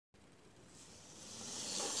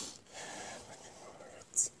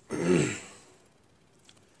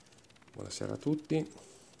Buonasera a tutti.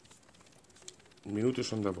 I minuti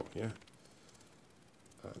sono da voi,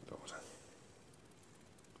 Allora.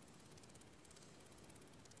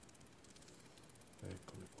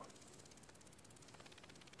 Eccomi qua.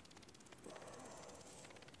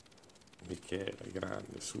 Michele,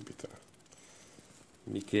 grande, subito.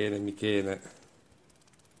 Michele.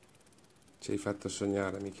 Ci hai fatto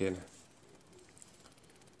sognare, Michele.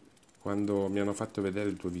 Quando mi hanno fatto vedere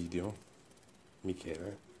il tuo video,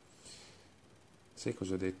 Michele, sai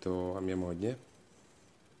cosa ho detto a mia moglie?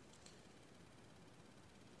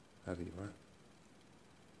 Arriva.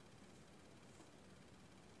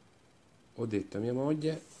 Ho detto a mia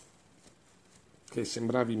moglie che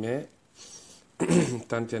sembravi me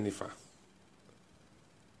tanti anni fa.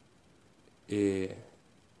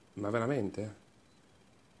 Ma veramente?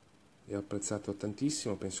 E ho apprezzato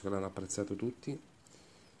tantissimo, penso che l'hanno apprezzato tutti,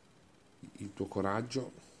 il tuo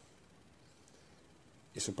coraggio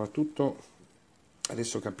e soprattutto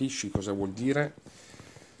adesso capisci cosa vuol dire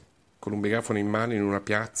con un megafono in mano in una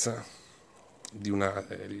piazza di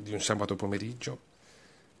un sabato pomeriggio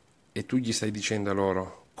e tu gli stai dicendo a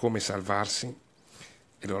loro come salvarsi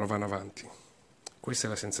e loro vanno avanti. Questa è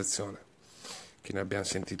la sensazione che noi abbiamo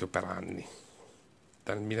sentito per anni,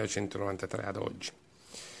 dal 1993 ad oggi.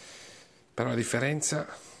 Però la differenza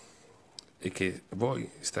è che voi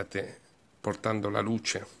state portando la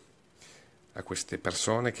luce a queste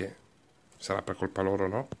persone che, sarà per colpa loro o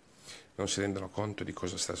no, non si rendono conto di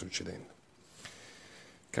cosa sta succedendo.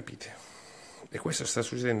 Capite? E questo sta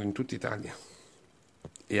succedendo in tutta Italia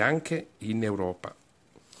e anche in Europa.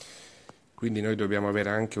 Quindi noi dobbiamo avere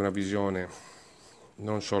anche una visione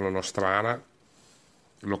non solo nostrana,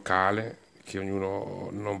 locale, che ognuno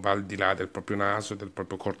non va al di là del proprio naso, del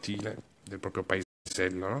proprio cortile, del proprio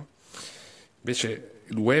paesello, no? Invece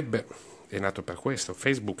il web è nato per questo,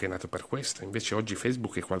 Facebook è nato per questo, invece oggi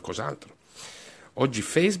Facebook è qualcos'altro. Oggi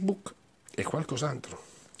Facebook è qualcos'altro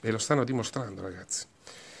e lo stanno dimostrando, ragazzi.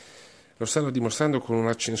 Lo stanno dimostrando con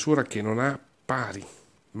una censura che non ha pari.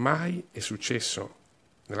 Mai è successo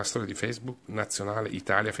nella storia di Facebook nazionale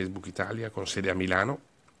Italia, Facebook Italia, con sede a Milano.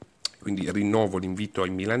 Quindi rinnovo l'invito ai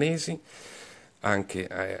milanesi, anche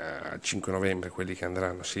al 5 novembre, quelli che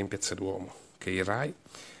andranno sia in Piazza Duomo che in Rai,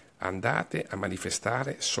 andate a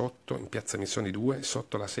manifestare in Piazza Missoni 2,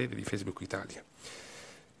 sotto la sede di Facebook Italia,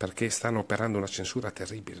 perché stanno operando una censura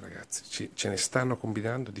terribile, ragazzi. Ce ne stanno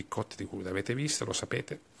combinando di cotte di crude. Avete visto, lo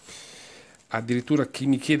sapete? Addirittura chi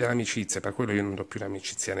mi chiede l'amicizia, per quello io non do più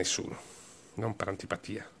l'amicizia a nessuno, non per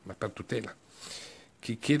antipatia, ma per tutela.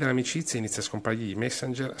 Chi chiede l'amicizia inizia a scompargli i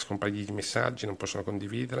messenger, a scompargli i messaggi, non possono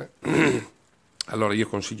condividere. Allora io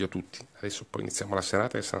consiglio a tutti, adesso poi iniziamo la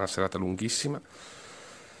serata, che sarà una serata lunghissima,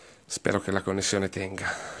 spero che la connessione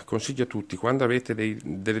tenga. Consiglio a tutti, quando avete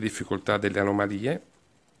delle difficoltà, delle anomalie,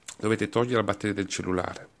 dovete togliere la batteria del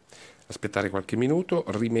cellulare, aspettare qualche minuto,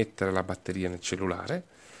 rimettere la batteria nel cellulare,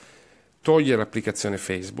 togliere l'applicazione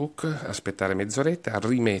Facebook, aspettare mezz'oretta,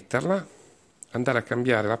 rimetterla, andare a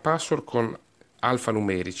cambiare la password con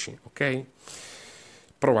alfanumerici, ok?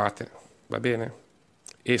 Provate, va bene?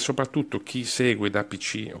 E soprattutto chi segue da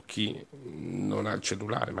PC o chi non ha il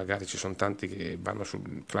cellulare, magari ci sono tanti che vanno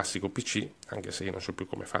sul classico PC, anche se io non so più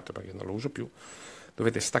come è fatto perché non lo uso più,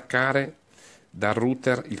 dovete staccare dal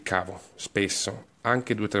router il cavo, spesso,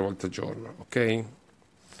 anche 2 o 3 volte al giorno, ok?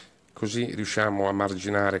 Così riusciamo a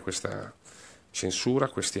marginare questa censura,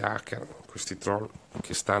 questi hacker, questi troll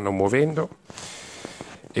che stanno muovendo.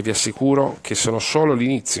 E vi assicuro che sono solo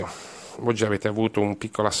l'inizio. Oggi avete avuto un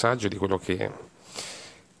piccolo assaggio di quello che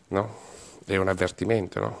no? È un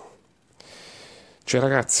avvertimento, no? Cioè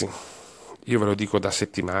ragazzi, io ve lo dico da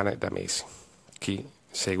settimane, da mesi. Chi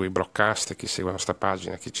segue i broadcast, chi segue la nostra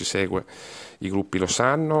pagina, chi ci segue i gruppi lo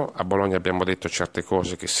sanno. A Bologna abbiamo detto certe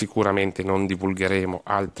cose che sicuramente non divulgheremo,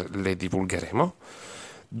 altre le divulgheremo,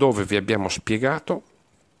 dove vi abbiamo spiegato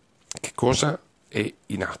che cosa è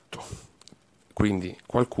in atto. Quindi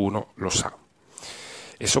qualcuno lo sa.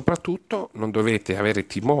 E soprattutto non dovete avere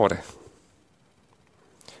timore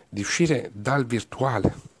di uscire dal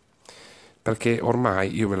virtuale, perché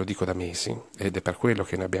ormai, io ve lo dico da mesi, ed è per quello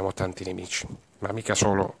che noi abbiamo tanti nemici, ma mica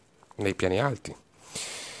solo nei piani alti.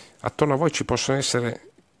 Attorno a voi ci possono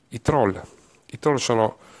essere i troll. I troll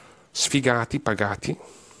sono sfigati, pagati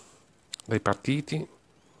dai partiti,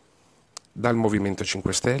 dal Movimento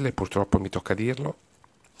 5 Stelle, purtroppo mi tocca dirlo,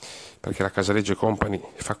 perché la Casaleggio Company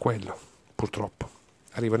fa quello, purtroppo.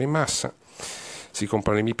 Arrivano in massa, si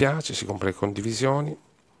comprano i mi piace, si comprano le condivisioni,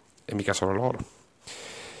 e mica solo loro.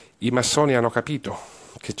 I massoni hanno capito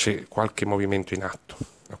che c'è qualche movimento in atto,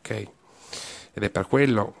 ok? Ed è per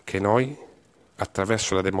quello che noi,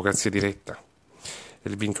 attraverso la democrazia diretta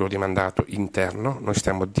il vincolo di mandato interno, noi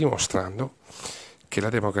stiamo dimostrando che la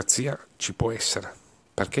democrazia ci può essere,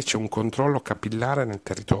 perché c'è un controllo capillare nel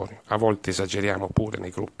territorio. A volte esageriamo pure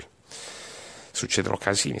nei gruppi, succedono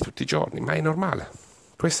casini tutti i giorni, ma è normale.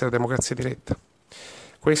 Questa è la democrazia diretta.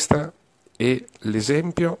 Questo è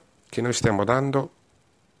l'esempio che noi stiamo dando,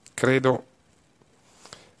 credo,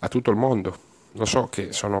 a tutto il mondo. Lo so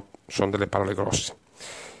che sono delle parole grosse.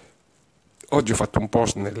 Oggi ho fatto un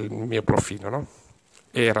post nel mio profilo, no?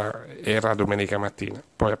 Era domenica mattina.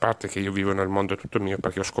 Poi, a parte che io vivo nel mondo tutto mio,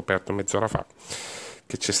 perché ho scoperto mezz'ora fa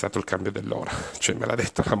che c'è stato il cambio dell'ora, cioè me l'ha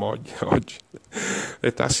detto la moglie oggi. Ho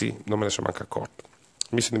detto, ah sì, non me ne sono manco accorto.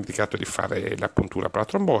 Mi sono dimenticato di fare la puntura per la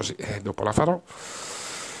trombosi e dopo la farò.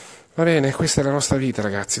 Va bene, questa è la nostra vita,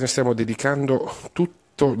 ragazzi. Noi stiamo dedicando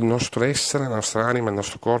tutto il nostro essere, la nostra anima, il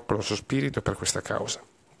nostro corpo, il nostro spirito per questa causa.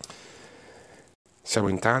 Siamo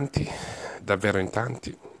in tanti, davvero in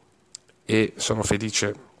tanti, e sono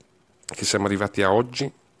felice che siamo arrivati a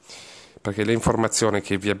oggi, perché le informazioni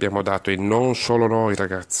che vi abbiamo dato, e non solo noi,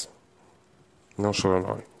 ragazzi, non solo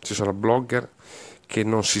noi, ci sono blogger che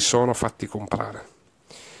non si sono fatti comprare,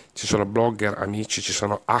 ci sono blogger amici, ci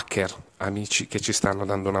sono hacker amici che ci stanno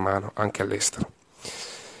dando una mano anche all'estero.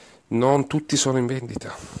 Non tutti sono in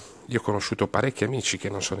vendita, io ho conosciuto parecchi amici che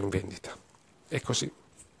non sono in vendita, è così,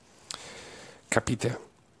 capite?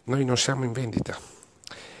 Noi non siamo in vendita.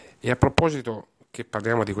 E a proposito che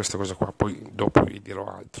parliamo di questa cosa qua, poi dopo vi dirò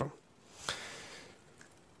altro,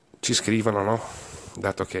 ci scrivono, no?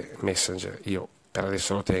 Dato che Messenger, io per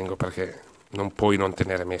adesso lo tengo perché non puoi non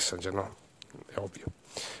tenere Messenger, no? È ovvio.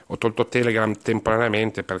 Ho tolto Telegram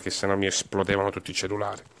temporaneamente perché sennò mi esplodevano tutti i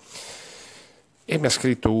cellulari. E mi ha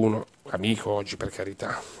scritto uno, amico oggi per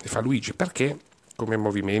carità, e fa: Luigi, perché come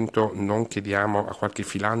movimento non chiediamo a qualche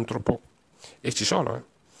filantropo, e ci sono,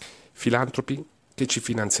 filantropi che ci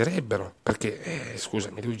finanzierebbero, perché,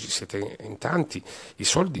 scusami Luigi, siete in tanti, i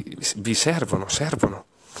soldi vi servono.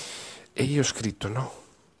 E io ho scritto no,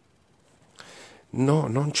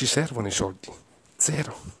 non ci servono i soldi,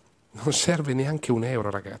 zero, non serve neanche un euro,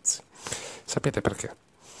 ragazzi. Sapete perché?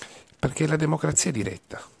 Perché la democrazia è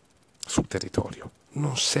diretta sul territorio,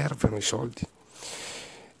 non servono i soldi.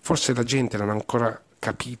 Forse la gente non ha ancora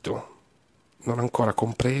capito, non ha ancora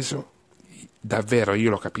compreso. Davvero io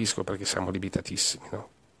lo capisco, perché siamo limitatissimi, no?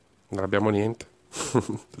 Non abbiamo niente.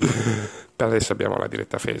 Per adesso abbiamo la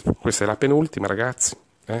diretta Facebook. Questa è la penultima, ragazzi,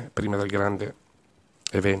 prima del grande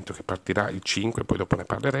evento che partirà il 5, poi dopo ne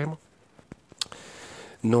parleremo.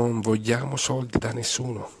 Non vogliamo soldi da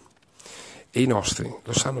nessuno, e i nostri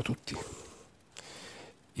lo sanno tutti.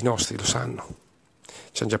 I nostri lo sanno,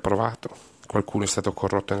 ci hanno già provato. Qualcuno è stato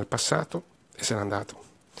corrotto nel passato e se n'è andato.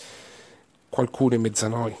 Qualcuno in mezzo a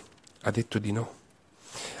noi ha detto di no,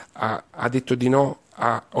 ha detto di no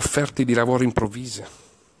a offerte di lavoro improvvise,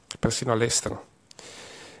 persino all'estero,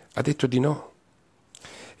 ha detto di no,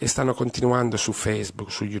 e stanno continuando su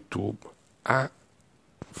Facebook, su YouTube a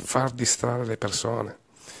far distrarre le persone,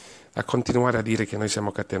 a continuare a dire che noi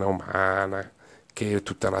siamo catena umana, che è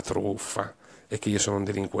tutta una truffa e che io sono un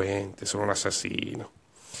delinquente, sono un assassino.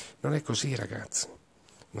 Non è così, ragazzi,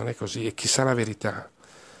 non è così, e chi sa la verità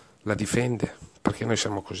la difende, perché noi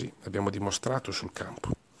siamo così, l'abbiamo dimostrato sul campo,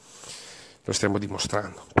 lo stiamo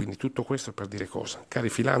dimostrando. Quindi tutto questo per dire cosa? Cari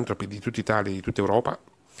filantropi di tutta Italia e di tutta Europa,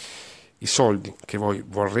 i soldi che voi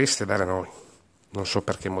vorreste dare a noi, non so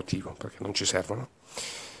per che motivo, perché non ci servono,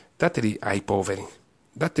 dateli ai poveri,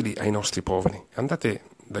 dateli ai nostri poveri, andate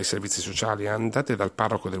dai servizi sociali, andate dal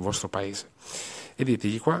parroco del vostro paese e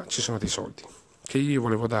ditegli: qua ci sono dei soldi che io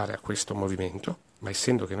volevo dare a questo movimento, ma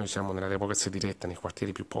essendo che noi siamo nella democrazia diretta, nei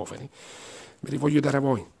quartieri più poveri, ve li voglio dare a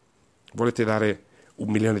voi. Volete dare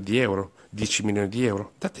 1 milione di euro, 10 milioni di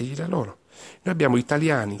euro? Dateglieli a loro. Noi abbiamo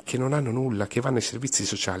italiani che non hanno nulla, che vanno ai servizi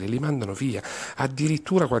sociali e li mandano via.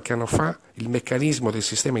 Addirittura qualche anno fa il meccanismo del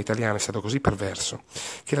sistema italiano è stato così perverso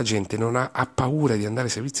che la gente non ha paura di andare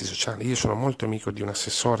ai servizi sociali. Io sono molto amico di un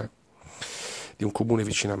assessore di un comune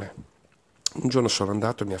vicino a me. Un giorno sono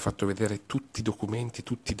andato e mi ha fatto vedere tutti i documenti,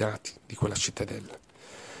 tutti i dati di quella cittadella,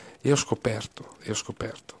 e ho scoperto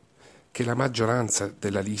che la maggioranza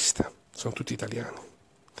della lista sono tutti italiani,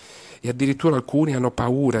 e addirittura alcuni hanno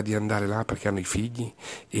paura di andare là perché hanno i figli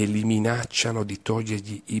e li minacciano di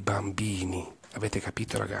togliergli i bambini. Avete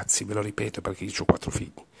capito, ragazzi? Ve lo ripeto perché io ho 4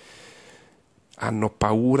 figli. Hanno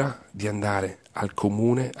paura di andare al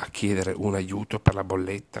comune a chiedere un aiuto per la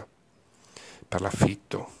bolletta, per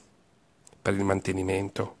l'affitto, per il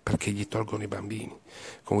mantenimento, perché gli tolgono i bambini,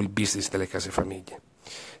 come il business delle case famiglie.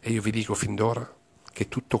 E io vi dico fin d'ora che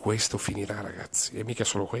tutto questo finirà, ragazzi, e mica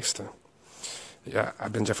solo questo.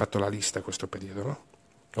 Abbiamo già fatto la lista a questo periodo, no?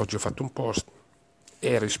 Oggi ho fatto un post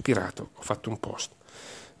ero ispirato, ho fatto un post,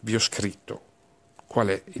 vi ho scritto qual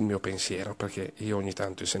è il mio pensiero, perché io ogni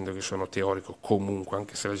tanto, essendo che sono teorico, comunque,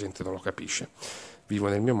 anche se la gente non lo capisce, vivo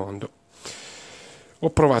nel mio mondo, ho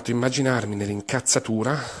provato a immaginarmi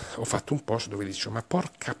nell'incazzatura, ho fatto un post dove dicevo, ma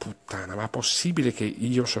porca puttana, ma è possibile che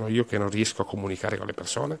sono io che non riesco a comunicare con le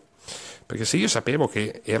persone? Perché se io sapevo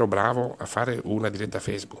che ero bravo a fare una diretta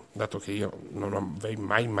Facebook, dato che io non avrei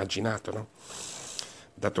mai immaginato, no?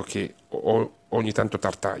 Dato che ogni tanto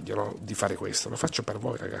tartaglio, no? Di fare questo, lo faccio per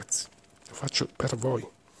voi ragazzi, lo faccio per voi.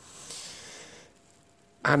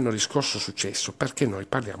 Hanno riscosso successo perché noi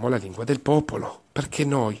parliamo la lingua del popolo, perché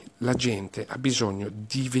noi, la gente, ha bisogno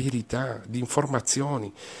di verità, di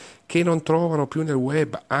informazioni che non trovano più nel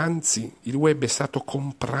web, anzi il web è stato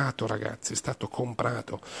comprato ragazzi, è stato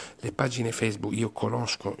comprato. Le pagine Facebook, io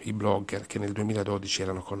conosco i blogger che nel 2012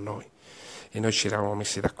 erano con noi e noi ci eravamo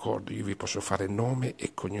messi d'accordo, io vi posso fare nome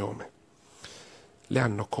e cognome. Le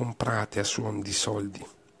hanno comprate a suon di soldi.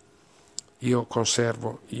 Io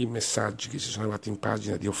conservo i messaggi che si sono arrivati in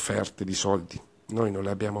pagina di offerte di soldi. Noi non le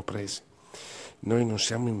abbiamo prese. Noi non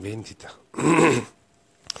siamo in vendita. E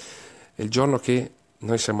il giorno che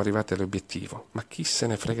noi siamo arrivati all'obiettivo, ma chi se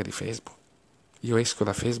ne frega di Facebook? Io esco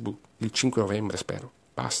da Facebook il 5 novembre, spero.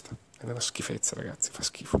 Basta. È una schifezza, ragazzi, fa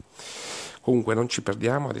schifo. Comunque non ci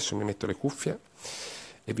perdiamo, adesso mi metto le cuffie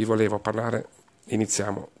e vi volevo parlare.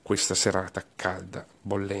 Iniziamo questa serata calda,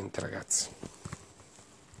 bollente, ragazzi.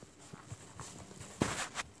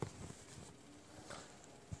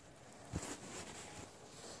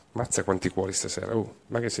 Mazza quanti cuori stasera,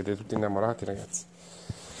 ma che siete tutti innamorati ragazzi.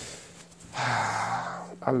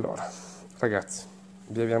 Allora, ragazzi,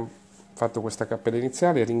 vi abbiamo fatto questa cappella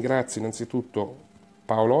iniziale, ringrazio innanzitutto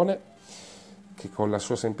Paolone, che con la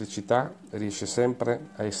sua semplicità riesce sempre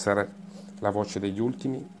a essere la voce degli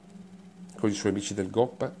ultimi, con i suoi amici del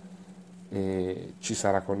GOP, e ci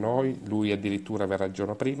sarà con noi, lui addirittura verrà il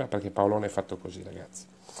giorno prima, perché Paolone è fatto così ragazzi.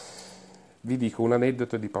 Vi dico un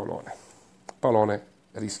aneddoto di Paolone. Paolone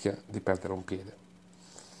rischia di perdere un piede.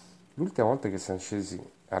 L'ultima volta che siamo scesi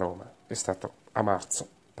a Roma è stato a marzo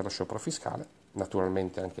per lo sciopero fiscale,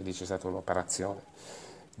 naturalmente anche lì c'è stata un'operazione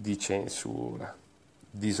di censura,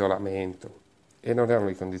 di isolamento e non erano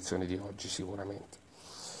le condizioni di oggi sicuramente.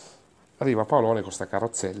 Arriva Paolone con sta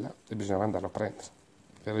carrozzella e bisognava andarlo a prendere.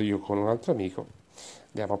 Ero io con un altro amico,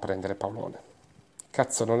 andiamo a prendere Paolone.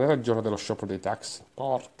 Cazzo, non era il giorno dello sciopero dei taxi.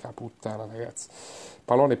 Porca puttana, ragazzi.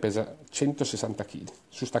 Paolone pesa 160 kg.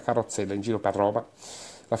 Su sta carrozzella in giro per Roma.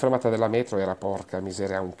 La fermata della metro era, porca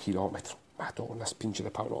miseria, a 1 chilometro. Madonna, spingere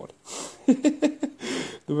Paolone.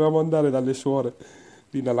 Dovevamo andare dalle suore,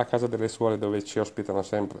 lì nella casa delle suore dove ci ospitano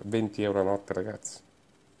sempre. 20 euro a notte, ragazzi.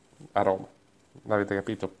 A Roma. L'avete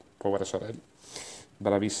capito? Povere sorelle.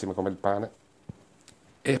 Bravissime come il pane.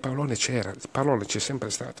 E Paolone c'era. Paolone c'è sempre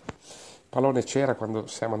stato. Paolone c'era quando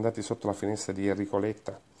siamo andati sotto la finestra di Enrico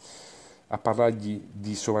Letta a parlargli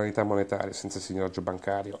di sovranità monetaria senza signoraggio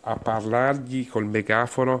bancario, a parlargli col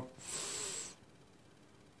megafono,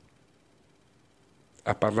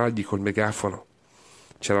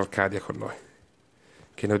 c'era Arcadia con noi,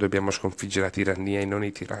 che noi dobbiamo sconfiggere la tirannia e non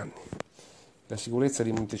i tiranni. La sicurezza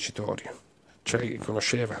di Montecitorio, cioè che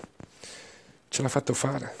conosceva, ce l'ha fatto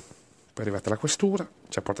fare. Poi è arrivata la questura,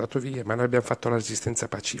 ci ha portato via, ma noi abbiamo fatto la resistenza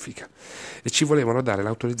pacifica e ci volevano dare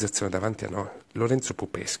l'autorizzazione davanti a noi. Lorenzo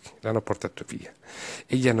Pupeschi l'hanno portato via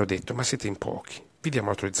e gli hanno detto: ma siete in pochi, vi diamo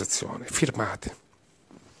l'autorizzazione, firmate.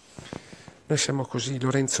 Noi siamo così,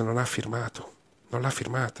 Lorenzo non ha firmato, non l'ha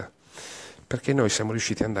firmata, perché noi siamo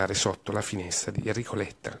riusciti ad andare sotto la finestra di Enrico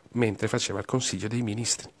Letta mentre faceva il Consiglio dei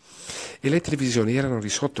Ministri e le televisioni erano lì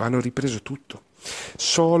sotto, hanno ripreso tutto.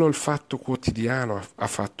 Solo il Fatto Quotidiano ha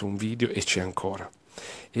fatto un video e c'è ancora,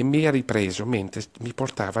 e mi ha ripreso mentre mi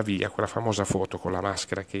portava via quella famosa foto con la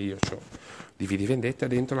maschera che io ho di V di Vendetta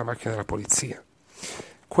dentro la macchina della polizia.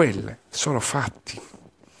 Quelle sono fatti.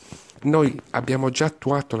 Noi abbiamo già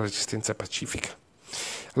attuato la resistenza pacifica.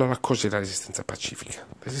 Allora cos'è la resistenza pacifica?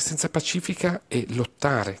 La resistenza pacifica è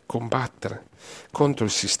lottare, combattere contro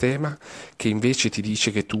il sistema che invece ti dice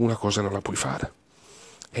che tu una cosa non la puoi fare.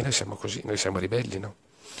 E noi siamo così, noi siamo ribelli, no?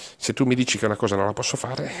 Se tu mi dici che una cosa non la posso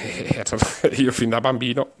fare, io fin da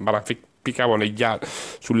bambino me la piccavo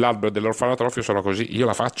sull'albero dell'orfanotrofio, sono così, io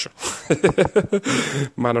la faccio.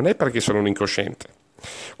 Ma non è perché sono un incosciente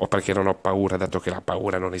o perché non ho paura, dato che la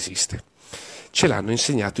paura non esiste. Ce l'hanno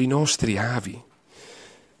insegnato i nostri avi,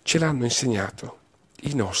 ce l'hanno insegnato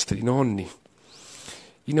i nostri nonni,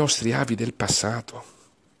 i nostri avi del passato.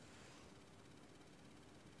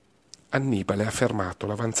 Annibale ha fermato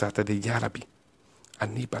l'avanzata degli arabi.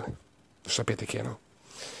 Annibale, lo sapete chi è, no?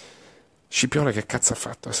 Scipione che cazzo ha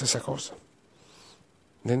fatto? La stessa cosa.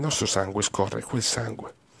 Nel nostro sangue scorre quel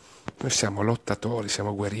sangue. Noi siamo lottatori,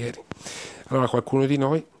 siamo guerrieri. Allora qualcuno di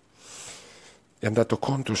noi è andato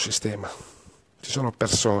contro il sistema. Ci sono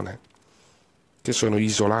persone che sono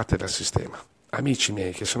isolate dal sistema. Amici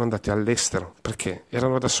miei che sono andati all'estero perché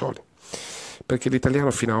erano da soli. Perché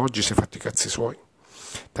l'italiano fino ad oggi si è fatto i cazzi suoi.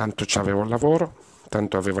 Tanto c'aveva un lavoro,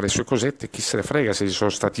 tanto aveva le sue cosette, chi se ne frega se ci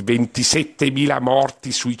sono stati 27.000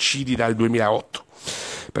 morti, suicidi dal 2008.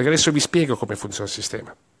 Perché adesso vi spiego come funziona il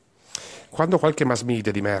sistema. Quando qualche mass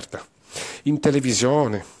media di merda, in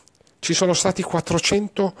televisione, ci sono stati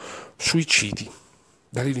 400 suicidi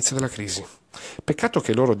dall'inizio della crisi. Peccato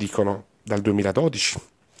che loro dicono dal 2012,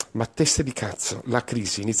 ma teste di cazzo, la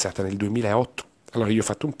crisi è iniziata nel 2008. Allora io ho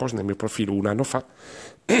fatto un post nel mio profilo un anno fa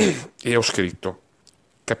e ho scritto,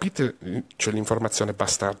 capite, c'è l'informazione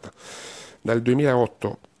bastarda, dal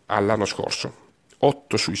 2008 all'anno scorso,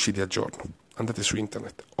 8 suicidi al giorno. Andate su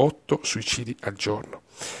internet, 8 suicidi al giorno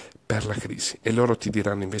per la crisi. E loro ti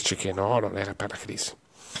diranno invece che no, non era per la crisi.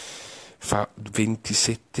 Fa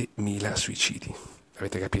 27.000 suicidi.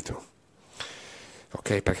 Avete capito?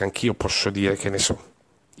 Ok, perché anch'io posso dire che ne so,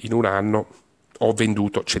 in un anno ho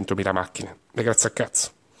venduto 100.000 macchine. E grazie a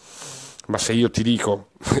cazzo. Ma se io ti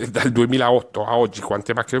dico dal 2008 a oggi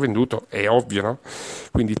quante macchine ho venduto, è ovvio, no?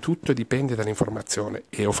 Quindi tutto dipende dall'informazione.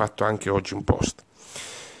 E ho fatto anche oggi un post.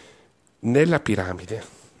 Nella piramide,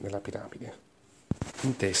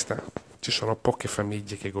 in testa, ci sono poche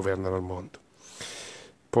famiglie che governano il mondo.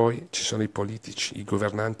 Poi ci sono i politici, i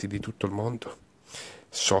governanti di tutto il mondo.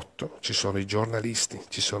 Sotto ci sono i giornalisti,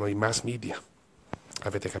 ci sono i mass media.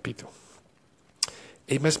 Avete capito?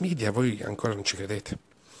 E i mass media voi ancora non ci credete.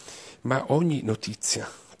 Ma ogni notizia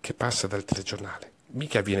che passa dal telegiornale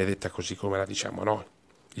mica viene detta così come la diciamo noi.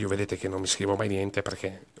 Io vedete che non mi scrivo mai niente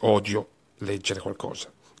perché odio leggere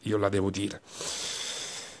qualcosa. Io la devo dire.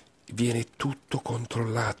 Viene tutto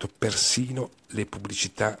controllato, persino le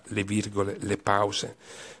pubblicità, le virgole, le pause.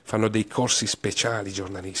 Fanno dei corsi speciali i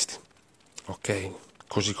giornalisti, ok?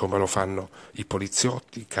 Così come lo fanno i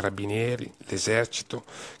poliziotti, i carabinieri, l'esercito,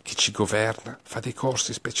 chi ci governa, fa dei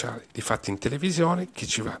corsi speciali. Difatti in televisione chi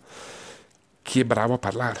ci va? Chi è bravo a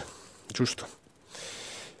parlare, giusto?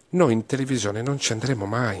 Noi in televisione non ci andremo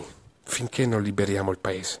mai finché non liberiamo il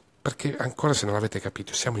paese. Perché ancora se non l'avete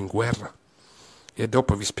capito siamo in guerra e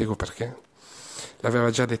dopo vi spiego perché.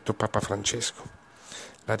 L'aveva già detto Papa Francesco,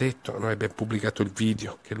 l'ha detto, noi abbiamo pubblicato il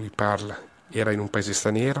video che lui parla, era in un paese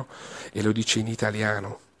straniero e lo dice in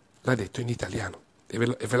italiano, l'ha detto in italiano e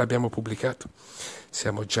ve l'abbiamo pubblicato.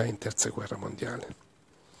 Siamo già in terza guerra mondiale.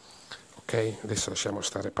 Ok, adesso lasciamo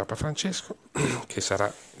stare Papa Francesco che sarà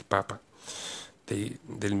il Papa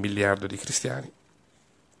del miliardo di cristiani.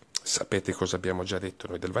 Sapete cosa abbiamo già detto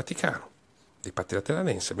noi del Vaticano, dei Patti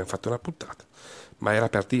Lateranensi, abbiamo fatto una puntata, ma era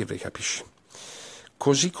per dirvi, capisci?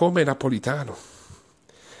 Così come Napolitano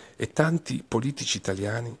e tanti politici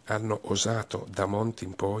italiani hanno osato da Monti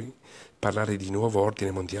in poi parlare di nuovo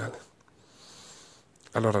ordine mondiale.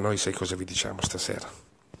 Allora noi sai cosa vi diciamo stasera?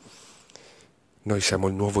 Noi siamo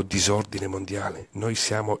il nuovo disordine mondiale, noi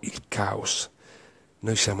siamo il caos,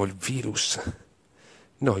 noi siamo il virus,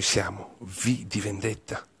 noi siamo V di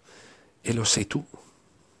vendetta. E lo sei tu,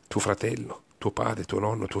 tuo fratello, tuo padre, tuo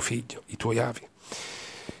nonno, tuo figlio, i tuoi avi.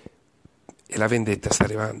 E la vendetta sta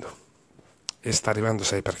arrivando. E sta arrivando,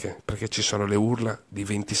 sai perché? Perché ci sono le urla di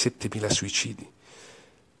 27.000 suicidi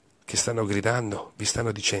che stanno gridando, vi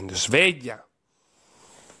stanno dicendo sveglia!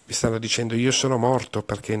 Vi stanno dicendo io sono morto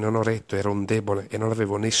perché non ho retto, ero un debole e non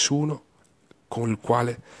avevo nessuno con il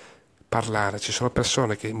quale parlare. Ci sono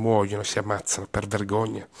persone che muoiono, si ammazzano per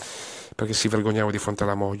vergogna, perché si vergognavano di fronte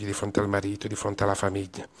alla moglie, di fronte al marito, di fronte alla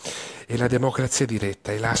famiglia. E la democrazia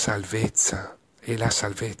diretta è la salvezza, è la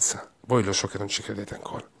salvezza. Voi lo so che non ci credete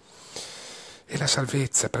ancora. È la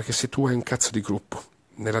salvezza, perché se tu hai un cazzo di gruppo,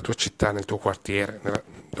 nella tua città, nel tuo quartiere,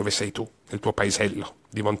 dove sei tu, nel tuo paesello,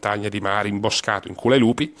 di montagna, di mare, imboscato, in culo ai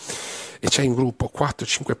lupi, e c'hai un gruppo,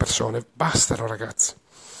 4-5 persone, bastano ragazzi.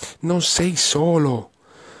 Non sei solo.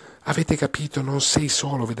 Avete capito? Non sei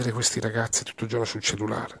solo a vedere questi ragazzi tutto il giorno sul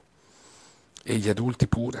cellulare. E gli adulti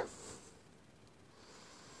pure.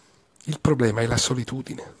 Il problema è la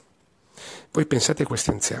solitudine. Voi pensate a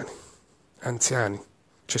questi anziani,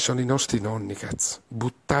 cioè sono i nostri nonni, cazzo,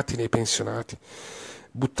 buttati nei pensionati,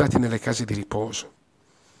 buttati nelle case di riposo,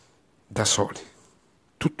 da soli,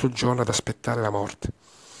 tutto il giorno ad aspettare la morte.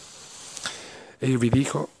 E io vi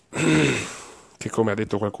dico che, come ha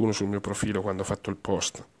detto qualcuno sul mio profilo quando ho fatto il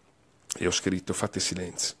post, e ho scritto fate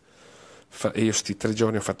silenzio, e io sti 3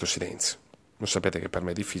 giorni ho fatto silenzio. Non sapete che per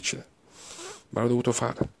me è difficile, ma l'ho dovuto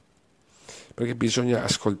fare, perché bisogna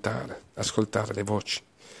ascoltare le voci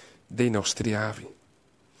dei nostri avi,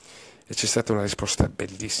 E c'è stata una risposta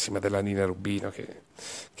bellissima della Nina Rubino che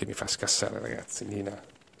mi fa scassare, ragazzi. Nina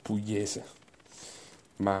pugliese,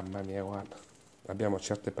 mamma mia, guarda, abbiamo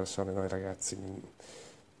certe persone noi ragazzi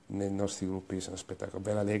nei nostri gruppi che sono spettacolo.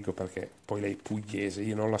 Ve la leggo perché poi lei pugliese,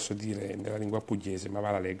 io non la so dire nella lingua pugliese, ma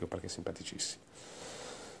ve la leggo perché è simpaticissima.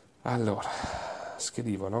 Allora,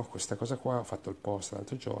 scrivo, no? Questa cosa qua, ho fatto il post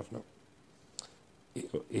l'altro giorno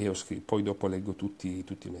e ho scritto, poi dopo leggo tutti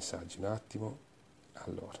i messaggi, un attimo.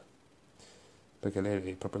 Allora, perché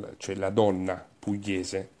lei è proprio, cioè la donna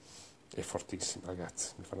pugliese è fortissima,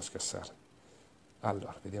 ragazzi, mi fanno scassare.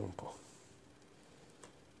 Allora, vediamo un po'.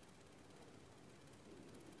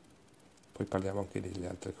 Poi parliamo anche delle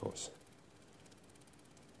altre cose.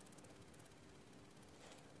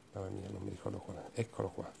 Mamma mia, non mi ricordo qual è. Eccolo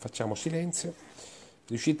qua. Facciamo silenzio.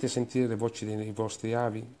 Riuscite a sentire le voci dei vostri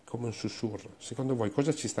avi come un sussurro? Secondo voi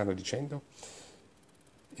cosa ci stanno dicendo?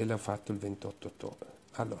 E l'ho fatto il 28 ottobre.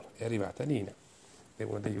 Allora, è arrivata Nina. È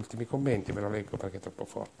uno degli ultimi commenti, ve lo leggo perché è troppo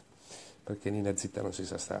forte. Perché Nina zitta non si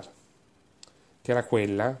sa stare. Che era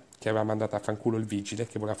quella che aveva mandato a fanculo il vigile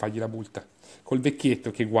che voleva fargli la multa. Col vecchietto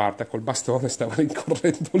che guarda, col bastone stava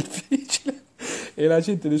rincorrendo il vigile. E la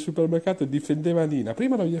gente del supermercato difendeva Nina.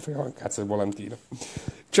 Prima non gli fregava un cazzo il volantino. A un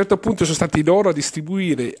certo punto sono stati loro a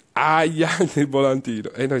distribuire agli altri il volantino.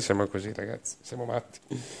 E noi siamo così, ragazzi, siamo matti.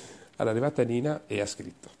 Allora è arrivata Nina e ha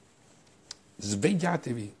scritto: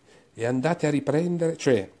 svegliatevi e andate a riprendere.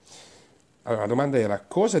 Cioè, allora la domanda era: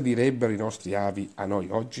 cosa direbbero i nostri avi a noi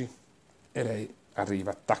oggi? E lei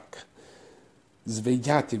arriva, tac.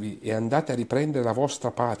 Svegliatevi e andate a riprendere la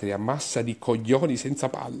vostra patria, massa di coglioni senza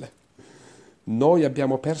palle. Noi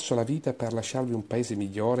abbiamo perso la vita per lasciarvi un paese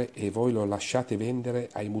migliore e voi lo lasciate vendere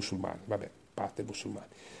ai musulmani. Vabbè, parte musulmani.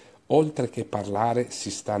 Oltre che parlare,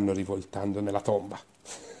 si stanno rivoltando nella tomba.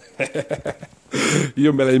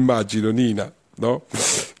 Io me la immagino, Nina, no?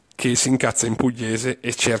 Che si incazza in pugliese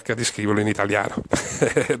e cerca di scriverlo in italiano.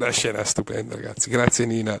 È una scena stupenda, ragazzi. Grazie,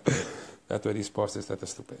 Nina. La tua risposta è stata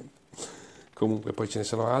stupenda. Comunque, poi ce ne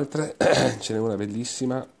sono altre. Ce n'è una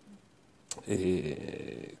bellissima.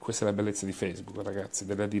 E questa è la bellezza di Facebook, ragazzi,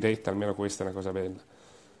 della diretta, almeno questa è una cosa bella.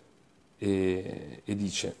 E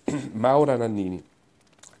dice: Maura Nannini,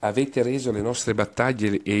 avete reso le nostre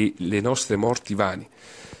battaglie e le nostre morti vani.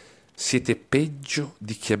 Siete peggio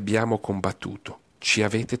di chi abbiamo combattuto. Ci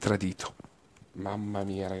avete tradito. Mamma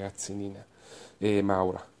mia, ragazzi, Nina e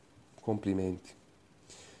Maura, complimenti.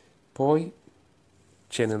 Poi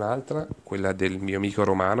ce n'è un'altra, quella del mio amico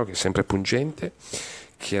Romano, che è sempre pungente,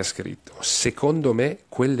 che ha scritto: secondo me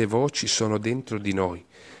quelle voci sono dentro di noi,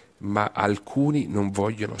 ma alcuni non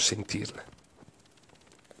vogliono sentirle.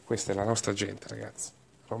 Questa è la nostra gente, ragazzi.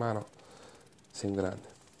 Romano, sei un grande.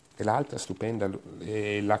 E l'altra stupenda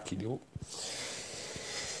è Lucky Liu.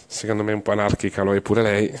 Secondo me un po' anarchica lo è pure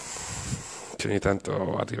lei. Cioè, ogni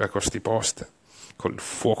tanto arriva con sti post col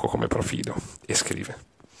fuoco come profilo e scrive: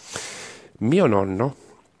 mio nonno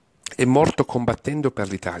è morto combattendo per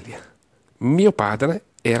l'Italia. Mio padre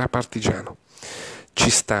era partigiano.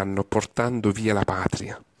 Ci stanno portando via la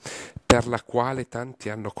patria, per la quale tanti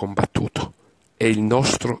hanno combattuto. È il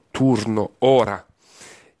nostro turno ora,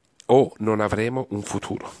 o non avremo un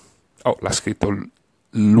futuro. Oh, l'ha scritto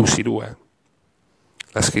Lucy Lue.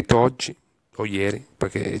 L'ha scritto oggi o ieri,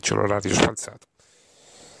 perché c'è l'orario spalzato.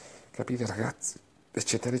 Capite, ragazzi?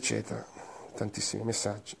 Eccetera, eccetera. Tantissimi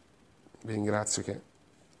messaggi. Vi ringrazio che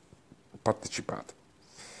partecipate.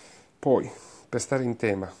 Poi, per stare in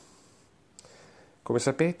tema, come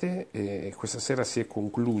sapete, questa sera si è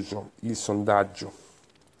concluso il sondaggio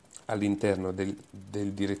all'interno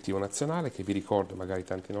del direttivo nazionale, che vi ricordo, magari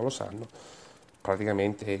tanti non lo sanno,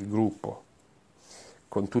 praticamente è il gruppo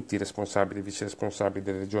con tutti i responsabili e vice responsabili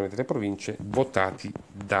delle regioni e delle province votati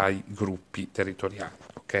dai gruppi territoriali,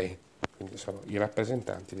 ok? Quindi sono i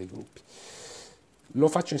rappresentanti dei gruppi. Lo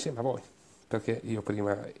faccio insieme a voi, perché io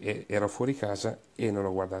prima ero fuori casa e non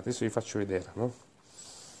ho guardato. Adesso vi faccio vedere, no?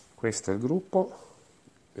 Questo è il gruppo,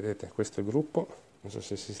 vedete, questo è il gruppo, non so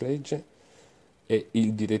se si legge, e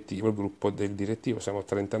il direttivo, il gruppo del direttivo, siamo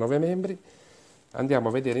 39 membri. Andiamo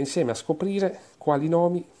a vedere insieme, a scoprire quali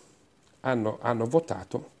nomi hanno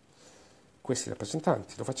votato questi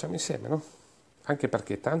rappresentanti. Lo facciamo insieme, no? Anche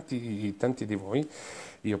perché tanti di voi,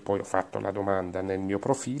 io poi ho fatto la domanda nel mio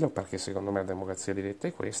profilo, perché secondo me la democrazia diretta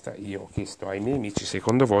è questa, io ho chiesto ai miei amici,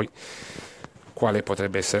 secondo voi, quale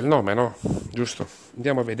potrebbe essere il nome, no? Giusto?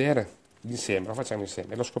 Andiamo a vedere insieme, lo facciamo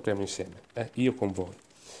insieme, lo scopriamo insieme, io con voi.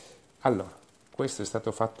 Allora, questo è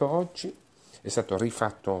stato fatto oggi, è stato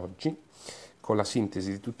rifatto oggi, con la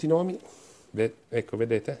sintesi di tutti i nomi. Ecco,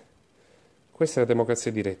 vedete? Questa è la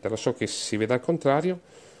democrazia diretta, lo so che si vede al contrario.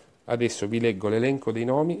 Adesso vi leggo l'elenco dei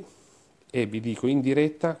nomi e vi dico in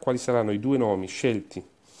diretta quali saranno i 2 nomi scelti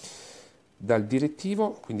dal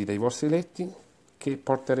direttivo, quindi dai vostri eletti, che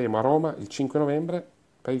porteremo a Roma il 5 novembre,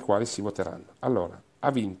 per i quali si voteranno. Allora,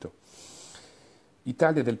 ha vinto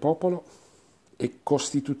Italia del Popolo e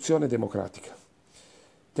Costituzione Democratica.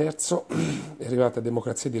 Terzo è arrivata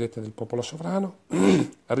Democrazia Diretta del Popolo Sovrano,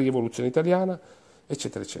 Rivoluzione Italiana,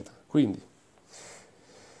 eccetera, eccetera. Quindi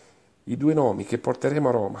i 2 nomi che porteremo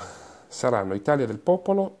a Roma saranno Italia del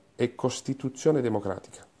Popolo e Costituzione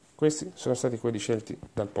Democratica. Questi sono stati quelli scelti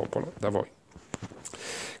dal popolo, da voi.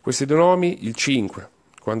 Questi 2 nomi, il 5,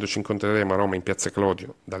 quando ci incontreremo a Roma in Piazza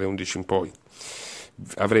Clodio, dalle 11 in poi,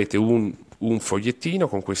 avrete un fogliettino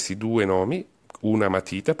con questi 2 nomi, una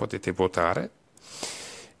matita, potete votare,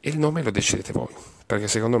 e il nome lo decidete voi, perché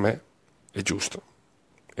secondo me è giusto,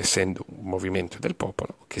 essendo un movimento del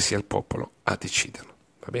popolo, che sia il popolo a deciderlo.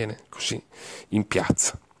 Va bene? Così, in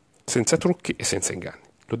piazza, senza trucchi e senza inganni.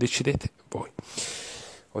 Lo decidete voi.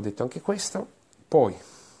 Ho detto anche questo. Poi,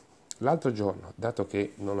 l'altro giorno, dato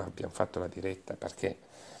che non abbiamo fatto la diretta, perché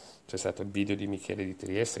c'è stato il video di Michele di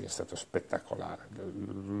Trieste, che è stato spettacolare,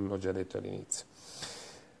 l'ho già detto all'inizio,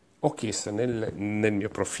 ho chiesto nel mio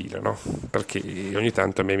profilo, no? Perché ogni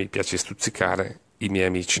tanto a me mi piace stuzzicare i miei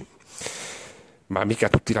amici. Ma mica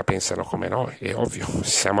tutti la pensano come noi, è ovvio,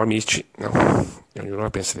 siamo amici, no? E ognuno la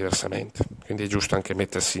pensa diversamente, quindi è giusto anche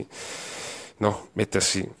mettersi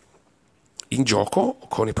in gioco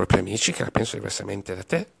con i propri amici che la pensano diversamente da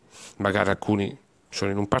te. Magari alcuni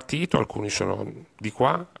sono in un partito, alcuni sono di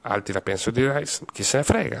qua, altri la pensano di là, chi se ne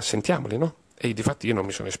frega, sentiamoli, no? E difatti io non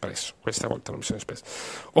mi sono espresso, questa volta non mi sono espresso.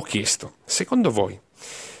 Ho chiesto, secondo voi,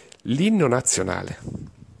 l'inno nazionale,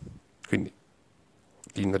 quindi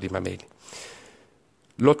l'inno di Mameli,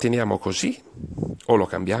 lo teniamo così o lo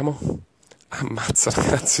cambiamo? Ammazza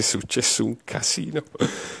ragazzi, è successo un casino,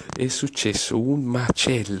 è successo un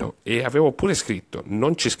macello, e avevo pure scritto,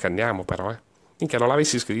 non ci scanniamo però, minchia non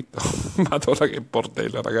l'avessi scritto, madonna che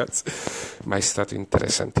bordello ragazzi, ma è stato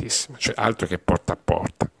interessantissimo, cioè altro che porta a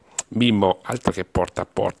porta, Mimmo, altro che porta a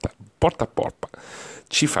porta,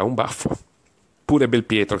 ci fa un baffo, pure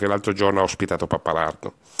Belpietro che l'altro giorno ha ospitato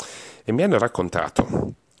Pappalardo, e mi hanno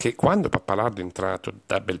raccontato che quando Pappalardo è entrato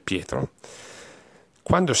da Belpietro,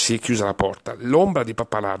 quando si è chiusa la porta, l'ombra di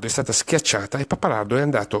Pappalardo è stata schiacciata e Pappalardo è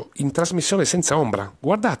andato in trasmissione senza ombra.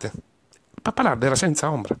 Guardate, Pappalardo era senza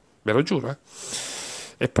ombra, ve lo giuro.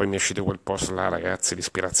 E poi mi è uscito quel post là, ragazzi, di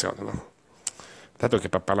ispirazione, no? Dato che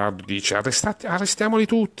Pappalardo dice arrestiamoli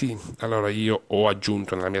tutti, allora io ho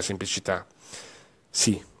aggiunto nella mia semplicità,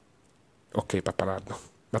 sì, ok Pappalardo,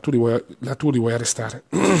 ma tu li vuoi arrestare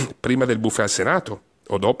prima del buffet al Senato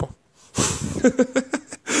o dopo?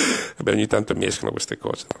 Vabbè, ogni tanto mi escono queste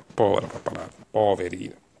cose, no? Povero Pappalardo,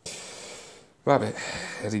 poverino. Vabbè,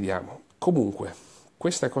 ridiamo. Comunque,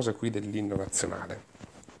 questa cosa qui dell'inno nazionale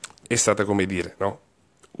è stata come dire, no?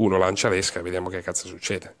 Uno lancia l'esca, vediamo che cazzo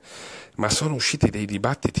succede. Ma sono usciti dei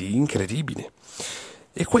dibattiti incredibili.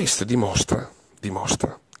 E questo dimostra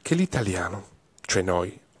che l'italiano, cioè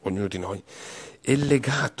noi, ognuno di noi, è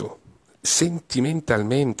legato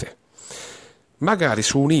sentimentalmente, magari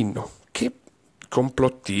su un inno, che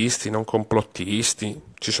complottisti, non complottisti,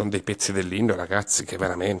 ci sono dei pezzi dell'inno, ragazzi, che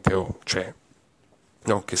veramente, cioè,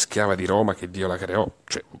 no, che schiava di Roma, che Dio la creò,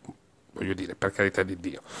 cioè, voglio dire, per carità di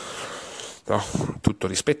Dio, no, tutto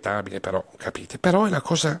rispettabile, però, capite, però è una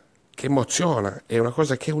cosa che emoziona, è una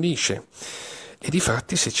cosa che unisce, e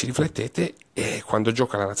difatti, se ci riflettete, quando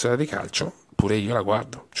gioca la nazionale di calcio, pure io la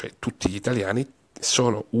guardo, cioè, tutti gli italiani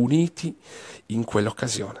sono uniti in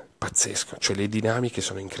quell'occasione, pazzesco, cioè le dinamiche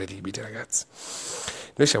sono incredibili ragazzi,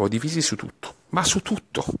 noi siamo divisi su tutto, ma su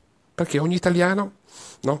tutto, perché ogni italiano,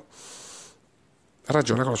 no,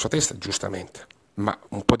 ragiona con la sua testa, giustamente, ma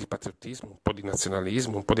un po' di patriottismo, un po' di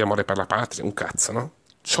nazionalismo, un po' di amore per la patria, un cazzo, no?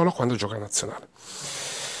 Solo quando gioca la nazionale,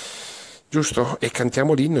 giusto? E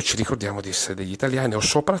cantiamo l'inno e ci ricordiamo di essere degli italiani, o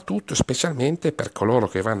soprattutto, specialmente per coloro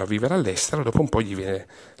che vanno a vivere all'estero, dopo un po' gli viene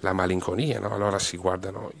la malinconia, no? Allora si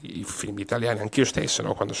guardano i film italiani, anch'io stesso,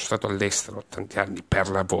 no? Quando sono stato all'estero tanti anni per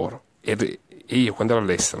lavoro, e io quando ero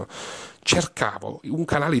all'estero cercavo un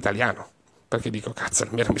canale italiano, perché dico, cazzo,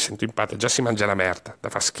 almeno mi sento in pace, già si mangia la merda, da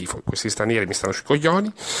fa schifo, questi stranieri mi stanno sui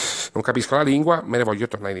coglioni, non capisco la lingua, me ne voglio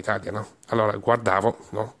tornare in Italia, no? Allora guardavo,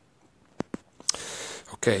 no?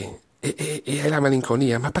 Ok? E hai la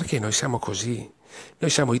malinconia, ma perché noi siamo così? Noi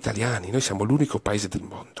siamo italiani, noi siamo l'unico paese del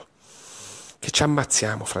mondo che ci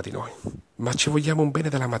ammazziamo fra di noi, ma ci vogliamo un bene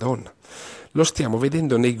della Madonna. Lo stiamo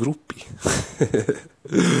vedendo nei gruppi.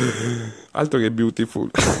 Altro che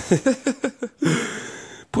beautiful.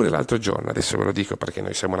 Pure l'altro giorno, adesso ve lo dico perché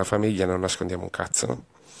noi siamo una famiglia, non nascondiamo un cazzo, no?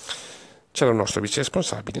 C'era un nostro vice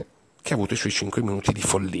responsabile che ha avuto i suoi 5 minuti di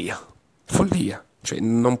follia. Follia, cioè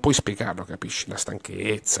non puoi spiegarlo, capisci? La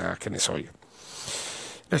stanchezza, che ne so io.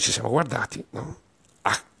 Noi ci siamo guardati, no?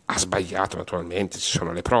 Ha sbagliato naturalmente, ci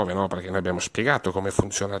sono le prove, no? Perché noi abbiamo spiegato come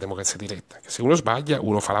funziona la democrazia diretta, che se uno sbaglia,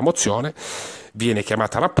 uno fa la mozione, viene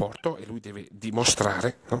chiamato a rapporto e lui deve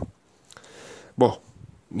dimostrare, no? Boh,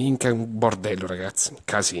 minchia un bordello, ragazzi,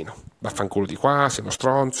 casino. Vaffanculo di qua, sei uno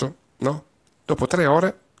stronzo, no? Dopo 3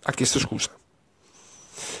 ore ha chiesto scusa.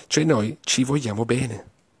 Cioè noi ci vogliamo bene.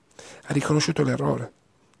 Ha riconosciuto l'errore.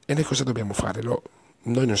 E noi cosa dobbiamo fare?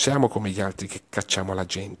 Noi non siamo come gli altri che cacciamo la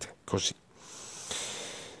gente, così.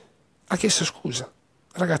 Ha chiesto scusa.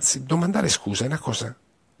 Ragazzi, domandare scusa è una cosa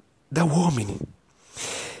da uomini.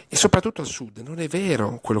 E soprattutto al sud, non è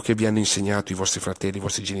vero quello che vi hanno insegnato i vostri fratelli, i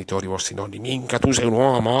vostri genitori, i vostri nonni. Minchia, tu sei un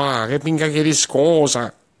uomo, che minchia chiedi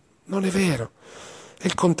scusa. Non è vero. È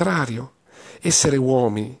il contrario. Essere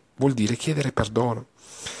uomini vuol dire chiedere perdono.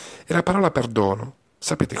 E la parola perdono,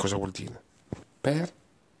 sapete cosa vuol dire?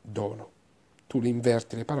 Perdono. Tu le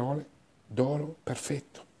inverti le parole, dono,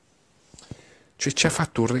 perfetto. Cioè ci ha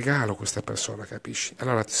fatto un regalo questa persona, capisci?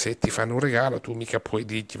 Allora se ti fanno un regalo tu mica puoi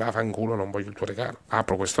dirti vaffanculo, non voglio il tuo regalo.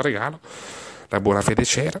 Apro questo regalo, la buona fede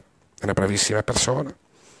c'era, è una bravissima persona,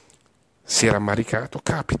 si è rammaricato,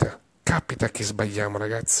 capita che sbagliamo,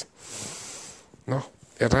 ragazzi. No?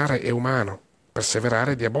 Errare è umano,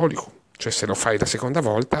 perseverare è diabolico. Cioè se lo fai la seconda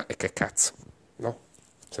volta e che cazzo, no?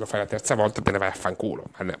 Se lo fai la terza volta te ne vai a fanculo,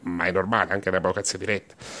 ma è normale anche la democrazia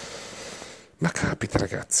diretta. Ma capita,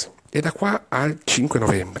 ragazzi. E da qua al 5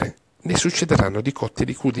 novembre ne succederanno di cotte e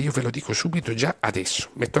di crude, io ve lo dico subito già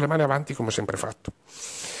adesso, metto le mani avanti come ho sempre fatto.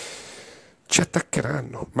 Ci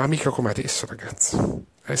attaccheranno, ma mica come adesso, ragazzi.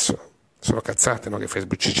 Adesso sono cazzate, no? Che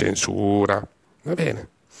Facebook ci censura, va bene.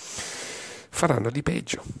 Faranno di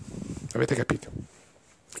peggio, avete capito?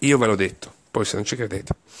 Io ve l'ho detto, poi se non ci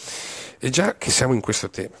credete. E già che siamo in questo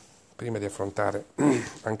tema, prima di affrontare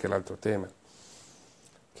anche l'altro tema,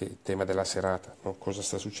 che è il tema della serata, no? Cosa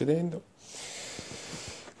sta succedendo?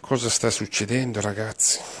 Cosa sta succedendo,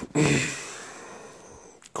 ragazzi?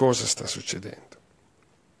 Cosa sta succedendo?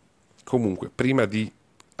 Comunque, prima di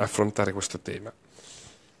affrontare questo tema,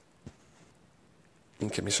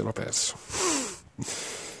 minchia mi sono perso.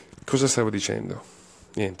 Cosa stavo dicendo?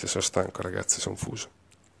 Niente, sono stanco, ragazzi, sono fuso.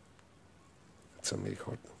 Non mi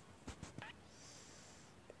ricordo.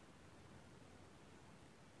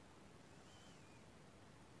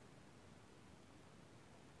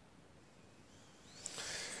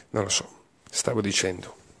 Non lo so, stavo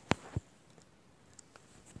dicendo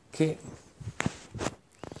che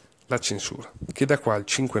la censura, che da qua al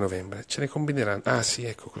 5 novembre ce ne combineranno. Ah sì,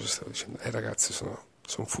 ecco cosa stavo dicendo. Ragazzi, sono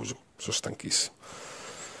fuso, sono stanchissimo.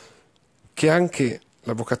 Che anche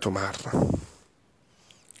l'avvocato Marra,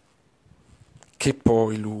 che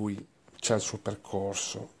poi lui c'ha il suo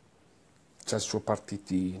percorso, c'ha il suo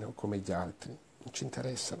partitino come gli altri, non ci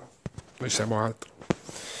interessano. Noi siamo altro.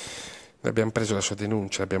 Noi abbiamo preso la sua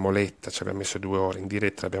denuncia, l'abbiamo letta, ci abbiamo messo 2 ore in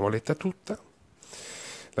diretta, l'abbiamo letta tutta,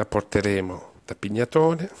 la porteremo da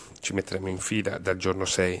Pignatone, ci metteremo in fila dal giorno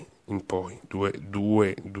 6 in poi,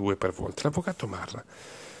 due per volta. L'avvocato Marra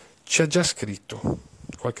ci ha già scritto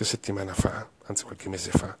qualche settimana fa, anzi qualche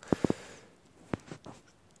mese fa,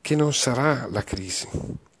 che non sarà la crisi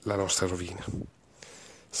la nostra rovina,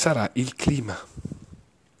 sarà il clima.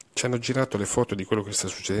 Ci hanno girato le foto di quello che sta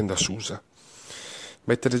succedendo a Susa.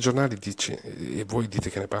 Ma i telegiornali dice, e voi dite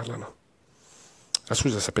che ne parlano? A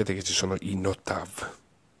Susa sapete che ci sono i Notav,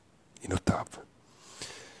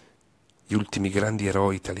 gli ultimi grandi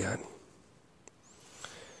eroi italiani.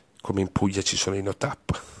 Come in Puglia ci sono i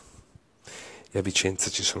Notap, e a Vicenza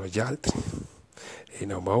ci sono gli altri, e i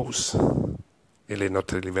Nomous, e le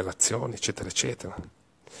note rivelazioni, eccetera, eccetera.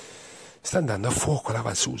 Sta andando a fuoco la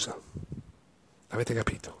Val Susa. Avete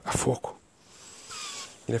capito? A fuoco.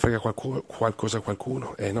 Ne frega qualcosa a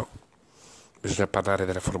qualcuno? No. Bisogna parlare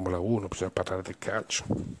della Formula 1, bisogna parlare del calcio.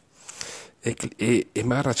 E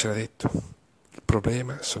Marra ce l'ha detto. Il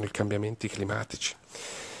problema sono i cambiamenti climatici.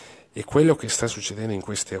 E quello che sta succedendo in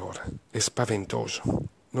queste ore è spaventoso.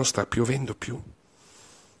 Non sta piovendo più.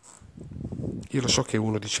 Io lo so che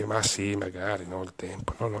uno dice, ma sì, magari, no, il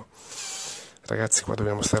tempo. No. Ragazzi, qua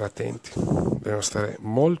dobbiamo stare attenti. Dobbiamo stare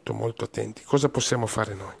molto, molto attenti. Cosa possiamo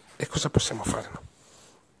fare noi? E cosa possiamo fare noi?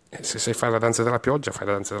 Se sai fare la danza della pioggia, fai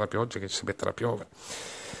la danza della pioggia che ci si mette la piove.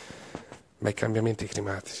 Ma i cambiamenti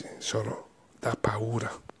climatici sono da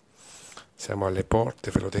paura. Siamo alle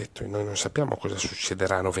porte, ve l'ho detto, e noi non sappiamo cosa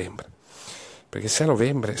succederà a novembre. Perché se a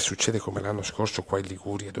novembre succede come l'anno scorso qua in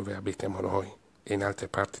Liguria, dove abitiamo noi, e in altre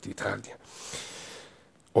parti d'Italia,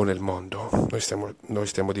 o nel mondo, noi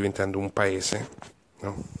stiamo diventando un paese,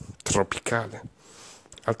 no? tropicale,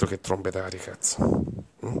 altro che trombe d'aria, cazzo,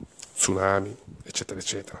 tsunami, eccetera,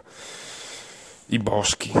 eccetera. I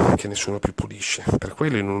boschi che nessuno più pulisce. Per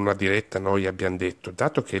quello in una diretta noi abbiamo detto,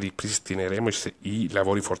 dato che ripristineremo i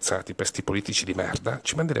lavori forzati per sti politici di merda,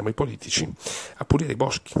 ci manderemo i politici a pulire i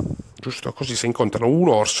boschi, giusto? Così se incontrano un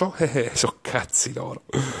orso, so cazzi loro,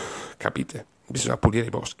 capite? Bisogna pulire i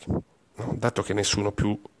boschi, no? Dato che nessuno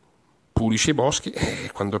più pulisce i boschi,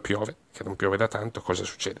 quando piove, che non piove da tanto, cosa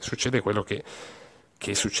succede? Succede quello che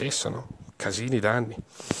è successo, no? Casini, danni.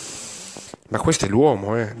 Ma questo è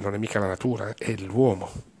l'uomo, non è mica la natura, è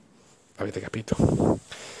l'uomo. Avete capito?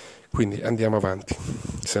 Quindi andiamo avanti,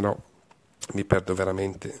 se no mi perdo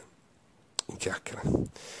veramente in chiacchiere.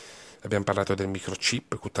 Abbiamo parlato del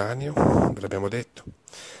microchip cutaneo, ve l'abbiamo detto.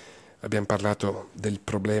 Abbiamo parlato del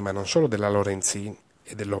problema non solo della Lorenzin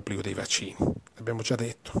e dell'obbligo dei vaccini, l'abbiamo già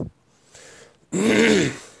detto.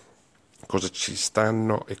 Cosa ci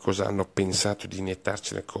stanno e cosa hanno pensato di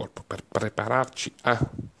iniettarci nel corpo per prepararci a...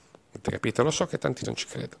 Avete capito? Lo so che tanti non ci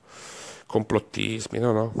credono. Complottismi,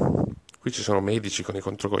 no. Qui ci sono medici con i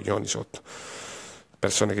controcoglioni sotto,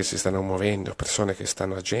 persone che si stanno muovendo, persone che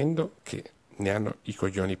stanno agendo, che ne hanno i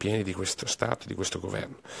coglioni pieni di questo Stato, di questo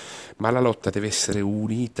governo. Ma la lotta deve essere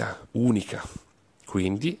unita, unica.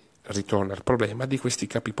 Quindi ritorna al problema di questi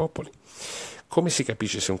capipopoli. Come si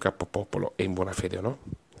capisce se un capopopolo è in buona fede o no?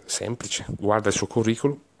 Semplice, guarda il suo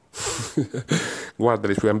curriculum, guarda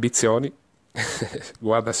le sue ambizioni,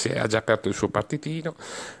 guarda se ha già aperto il suo partitino,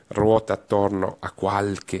 ruota attorno a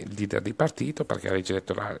qualche leader di partito, perché la legge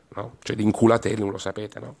elettorale, no? Cioè l'inculatello, lo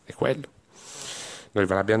sapete, no? È quello. Noi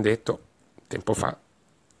ve l'abbiamo detto tempo fa,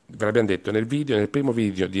 ve l'abbiamo detto nel primo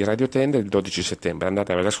video di Radio Tender il 12 settembre,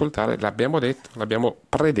 andate ad ascoltare, l'abbiamo detto, l'abbiamo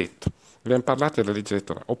predetto, abbiamo parlato della legge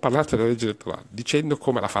elettorale, ho parlato della legge elettorale, dicendo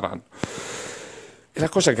come la faranno. E la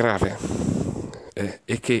cosa grave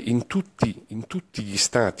è che in tutti gli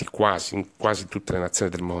stati, in quasi tutte le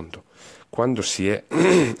nazioni del mondo, quando si è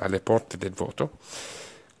alle porte del voto,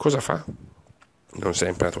 cosa fa? Non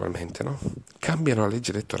sempre naturalmente, no? Cambiano la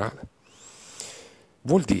legge elettorale.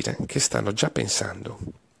 Vuol dire che stanno già pensando,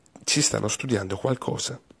 ci stanno studiando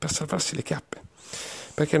qualcosa per salvarsi le chiappe.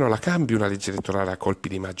 Perché non la cambi una legge elettorale a colpi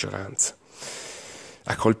di maggioranza,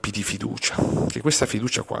 a colpi di fiducia? Che questa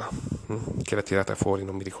fiducia qua, che l'ha tirata fuori,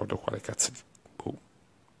 non mi ricordo quale cazzo di...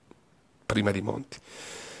 prima di Monti.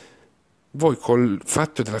 Voi col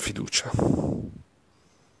fatto della fiducia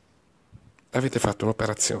avete fatto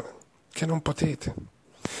un'operazione che non potete,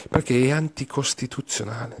 perché è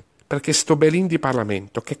anticostituzionale. Perché sto belin di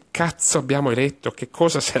Parlamento, che cazzo abbiamo eletto? Che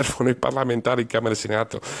cosa servono i parlamentari in Camera e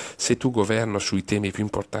Senato se tu governo sui temi più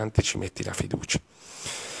importanti ci metti la fiducia?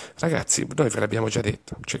 Ragazzi, noi ve l'abbiamo già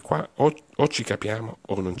detto, cioè qua o ci capiamo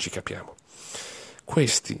o non ci capiamo.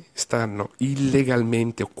 Questi stanno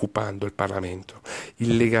illegalmente occupando il Parlamento,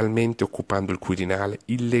 illegalmente occupando il Quirinale,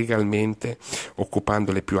 illegalmente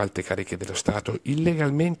occupando le più alte cariche dello Stato,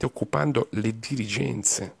 illegalmente occupando le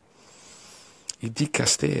dirigenze, i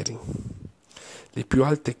dicasteri, le più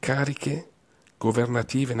alte cariche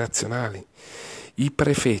governative nazionali. I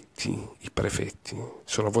prefetti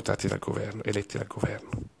sono votati dal governo, eletti dal governo.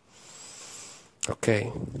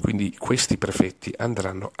 Ok? Quindi questi prefetti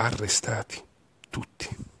andranno arrestati. Tutti.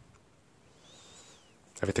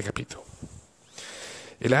 Avete capito?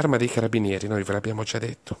 E l'arma dei carabinieri, noi ve l'abbiamo già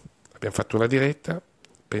detto. Abbiamo fatto una diretta,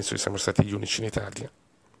 penso che siamo stati gli unici in Italia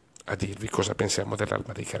a dirvi cosa pensiamo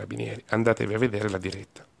dell'arma dei carabinieri. Andatevi a vedere la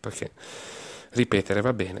diretta, perché ripetere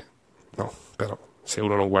va bene, no? Però se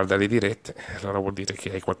uno non guarda le dirette, allora vuol dire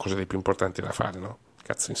che hai qualcosa di più importante da fare, no?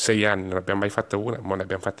 Cazzo, in 6 anni non abbiamo mai fatta una, ma ne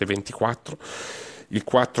abbiamo fatte 24. Il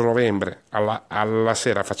 4 novembre alla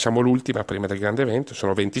sera facciamo l'ultima prima del grande evento,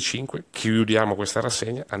 sono 25, chiudiamo questa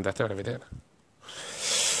rassegna, andatevela a vedere.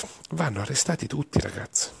 Vanno arrestati tutti,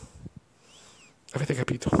 ragazzi. Avete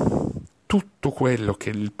capito? Tutto quello che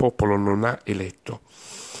il popolo non ha eletto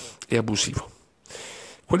è abusivo.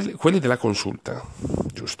 Quelli della consulta,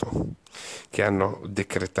 giusto, che hanno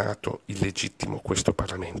decretato illegittimo questo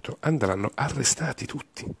Parlamento, andranno arrestati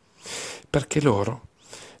tutti, perché loro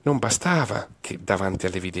non bastava che davanti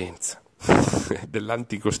all'evidenza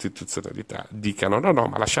dell'anticostituzionalità dicano no,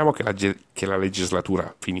 ma lasciamo che la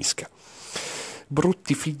legislatura finisca.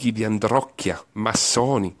 Brutti figli di androcchia,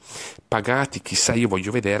 massoni, pagati, chissà, io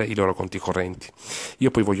voglio vedere i loro conti correnti.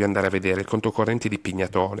 Io poi voglio andare a vedere il conto corrente di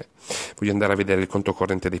Pignatone, voglio andare a vedere il conto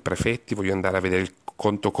corrente dei prefetti, voglio andare a vedere il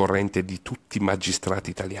conto corrente di tutti i magistrati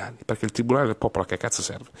italiani, perché il Tribunale del Popolo a che cazzo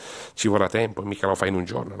serve? Ci vorrà tempo, mica lo fai in un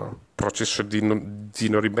giorno, no? Il processo di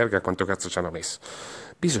Norimberga quanto cazzo ci hanno messo?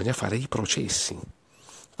 Bisogna fare i processi.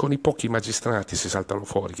 con i pochi magistrati si saltano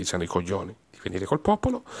fuori, chi hanno i coglioni di venire col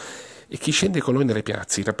popolo, e chi scende con noi nelle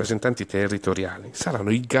piazze, i rappresentanti territoriali, saranno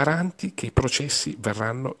i garanti che i processi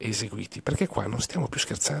verranno eseguiti, perché qua non stiamo più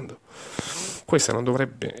scherzando. Questa non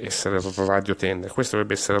dovrebbe essere Radio Tender, questa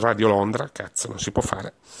dovrebbe essere Radio Londra, cazzo, non si può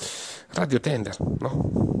fare. Radio Tender, no,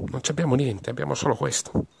 non abbiamo niente, abbiamo solo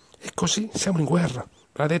questo. E così siamo in guerra,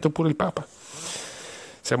 l'ha detto pure il Papa.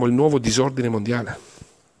 Siamo il nuovo disordine mondiale.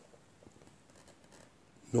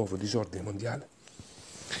 Nuovo disordine mondiale.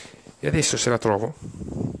 E adesso, se la trovo,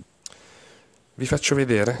 vi faccio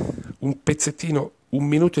vedere un pezzettino, 1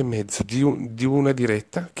 minuto e mezzo di una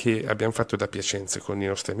diretta che abbiamo fatto da Piacenza con i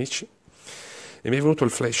nostri amici, e mi è venuto il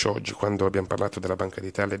flash oggi quando abbiamo parlato della Banca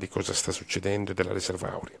d'Italia, di cosa sta succedendo e della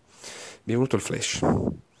riserva aurea. Mi è venuto il flash.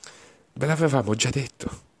 Ve l'avevamo già detto,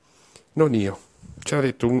 non io, ce l'ha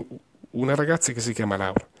detto una ragazza che si chiama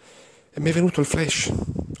Laura, e mi è venuto il flash.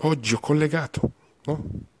 Oggi ho collegato,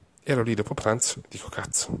 no? Ero lì dopo pranzo, dico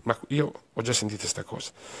cazzo, ma io ho già sentito sta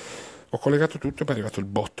cosa. Ho collegato tutto e mi è arrivato il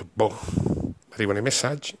botto, boh. Arrivano i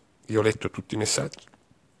messaggi, io ho letto tutti i messaggi,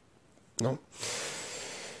 no?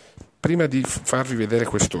 Prima di farvi vedere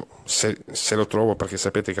questo, se lo trovo, perché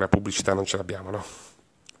sapete che la pubblicità non ce l'abbiamo, no?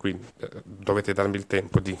 Quindi dovete darmi il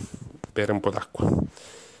tempo di bere un po' d'acqua,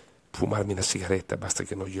 fumarmi una sigaretta, basta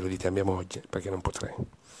che non glielo dite a mia moglie, perché non potrei.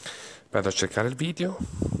 Vado a cercare il video,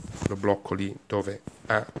 lo blocco lì dove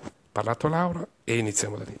ha parlato Laura e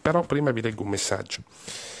iniziamo da lì. Però prima vi leggo un messaggio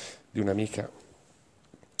di un'amica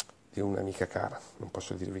cara, non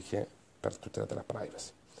posso dirvi chi è per tutela della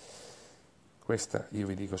privacy. Questa io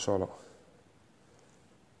vi dico solo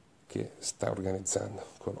che sta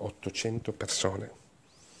organizzando con 800 persone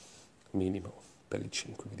minimo per il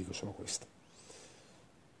 5, vi dico solo questo.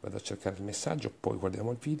 Vado a cercare il messaggio, poi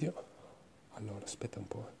guardiamo il video. Allora, aspetta un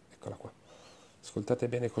po', eccola qua. Ascoltate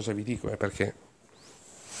bene cosa vi dico, perché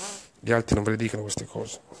gli altri non ve le dicono queste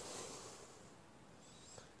cose.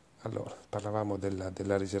 Allora, parlavamo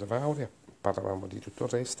della riserva aurea, parlavamo di tutto il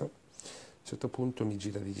resto. A un certo punto mi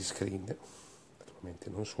gira degli screen, naturalmente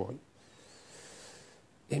non suoi,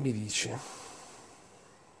 e mi dice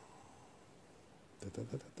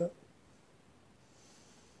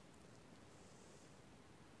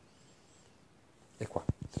e qua.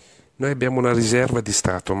 Noi abbiamo una riserva di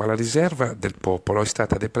Stato, ma la riserva del popolo è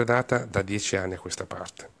stata depredata da 10 anni a questa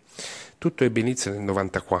parte. Tutto ebbe inizio nel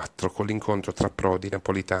 94 con l'incontro tra Prodi,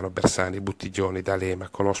 Napolitano, Bersani, Buttiglioni, D'Alema,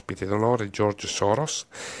 con ospite d'onore George Soros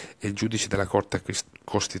e il giudice della Corte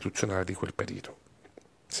Costituzionale di quel periodo.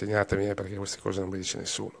 Segnatemi, perché queste cose non mi dice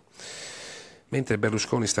nessuno. Mentre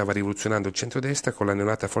Berlusconi stava rivoluzionando il centrodestra con la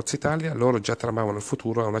neonata Forza Italia, loro già tramavano il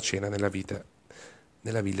futuro a una cena nella Villa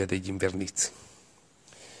degli Invernizi.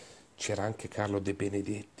 C'era anche Carlo De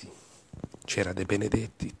Benedetti. C'era De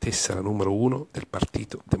Benedetti, tessera numero 1 del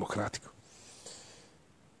Partito Democratico.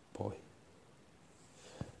 Poi,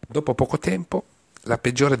 dopo poco tempo, la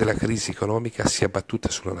peggiore della crisi economica si è abbattuta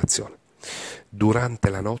sulla nazione. Durante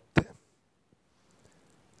la notte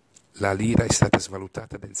la lira è stata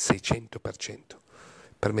svalutata del 600%,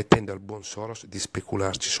 permettendo al buon Soros di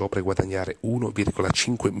specularci sopra e guadagnare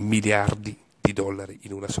 1,5 miliardi di dollari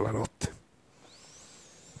in una sola notte.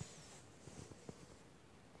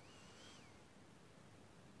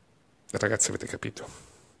 Ragazzi, avete capito?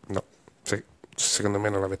 No, secondo me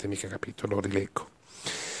non l'avete mica capito, lo rileggo.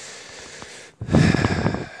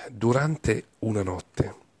 Durante una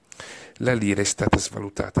notte la lira è stata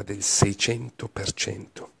svalutata del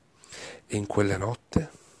 600% e in quella notte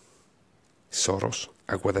Soros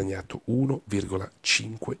ha guadagnato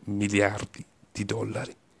 1,5 miliardi di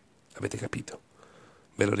dollari. Avete capito?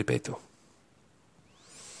 Ve lo ripeto.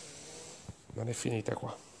 Non è finita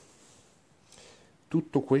qua.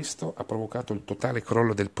 Tutto questo ha provocato il totale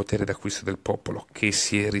crollo del potere d'acquisto del popolo, che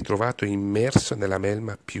si è ritrovato immerso nella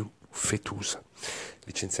melma più fetusa.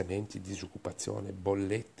 Licenziamenti, disoccupazione,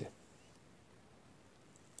 bollette,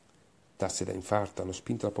 tasse da infarto hanno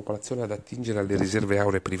spinto la popolazione ad attingere alle riserve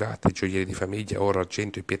auree private. Gioielli di famiglia, oro,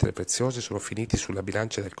 argento e pietre preziose sono finiti sulla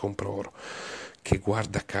bilancia del compro oro, che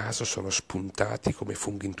guarda caso sono spuntati come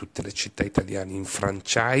funghi in tutte le città italiane in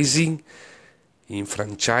franchising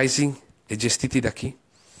e gestiti da chi?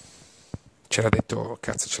 Ce l'ha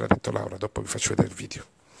detto Laura, dopo vi faccio vedere il video.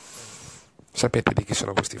 Sapete di chi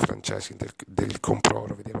sono questi franchising del compro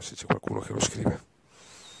oro? Vediamo se c'è qualcuno che lo scrive.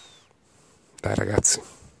 Dai ragazzi,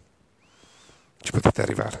 ci potete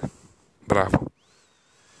arrivare. Brava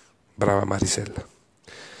Marisella.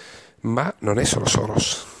 Ma non è solo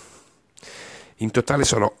Soros. In totale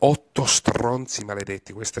sono 8 stronzi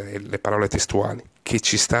maledetti, queste sono le parole testuali, che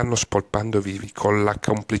ci stanno spolpando vivi con la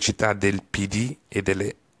complicità del PD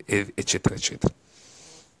e eccetera eccetera.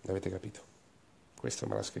 Avete capito? Questo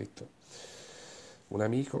me l'ha scritto un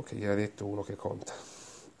amico che gli ha detto uno che conta.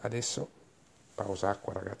 Adesso, pausa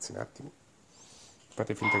acqua ragazzi un attimo.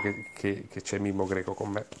 Fate finta che c'è Mimmo Greco con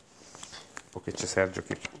me, o che c'è Sergio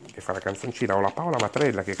che fa la canzoncina, o la Paola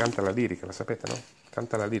Matrella che canta la lirica, la sapete, no?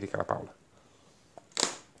 Canta la lirica la Paola.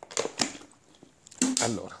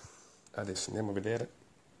 Allora, adesso andiamo a vedere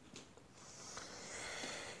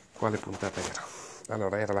quale puntata era.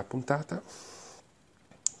 Allora, era la puntata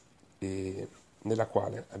nella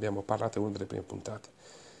quale abbiamo parlato, è una delle prime puntate,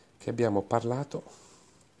 che abbiamo parlato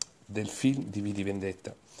del film di V di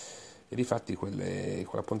Vendetta. E difatti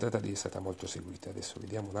quella puntata lì è stata molto seguita. Adesso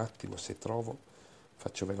vediamo un attimo se trovo.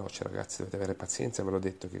 Faccio veloce ragazzi, dovete avere pazienza, ve l'ho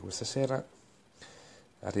detto che questa sera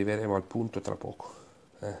arriveremo al punto tra poco.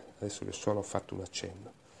 Adesso vi ho solo fatto un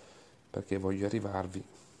accenno, perché voglio arrivarvi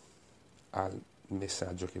al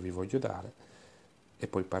messaggio che vi voglio dare e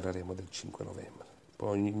poi parleremo del 5 novembre.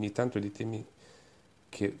 Poi ogni tanto ditemi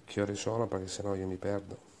che ore sono, perché sennò io mi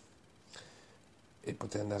perdo e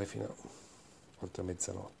potete andare fino a oltre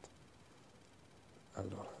mezzanotte.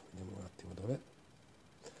 Allora, vediamo un attimo dov'è.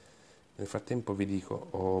 Nel frattempo vi dico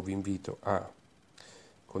o vi invito a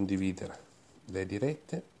condividere le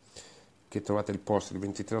dirette, che trovate il post il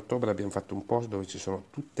 23 ottobre, abbiamo fatto un post dove ci sono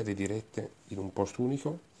tutte le dirette in un post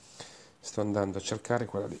unico. Sto andando a cercare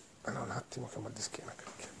quella lì. Allora un attimo che ho mal di schiena.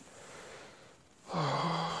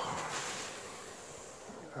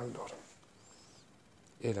 Allora,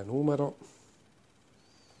 è la numero,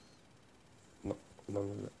 no,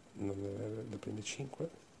 non le prime 5.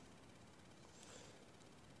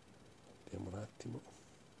 Vediamo un attimo.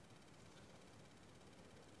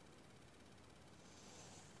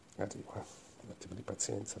 Arriva, un attimo di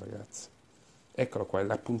pazienza ragazzi. Eccolo qua, è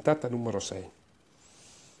la puntata numero 6.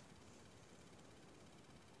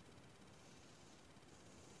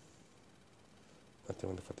 Un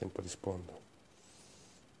attimo, nel frattempo rispondo.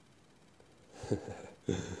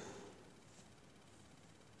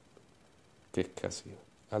 Che casino.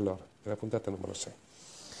 Allora, è la puntata numero 6.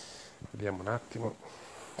 Vediamo un attimo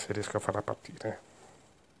se riesco a farla partire.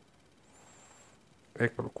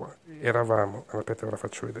 Eccolo qua. Eravamo, aspetta, ve la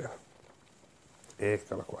faccio vedere.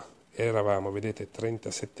 Eccola qua. Eravamo, vedete, 30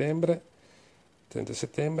 settembre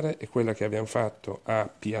è quella che abbiamo fatto a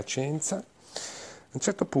Piacenza. A un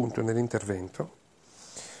certo punto nell'intervento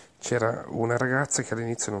c'era una ragazza che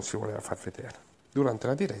all'inizio non si voleva far vedere. Durante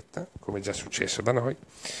la diretta, come è già successo da noi,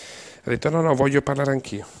 ha detto no, voglio parlare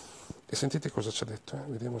anch'io. E sentite cosa ci ha detto,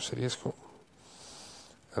 vediamo se riesco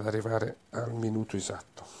ad arrivare al minuto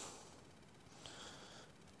esatto.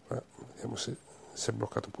 Vediamo se è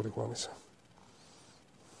bloccato pure qua, mi sa.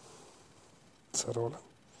 Zarola.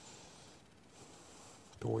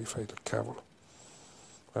 Tu vuoi fare il cavolo?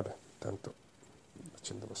 Vabbè, tanto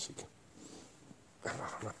accendo la sigla.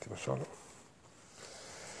 Allora, un attimo solo.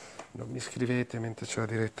 Non mi scrivete mentre c'è la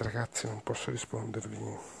diretta, ragazzi, non posso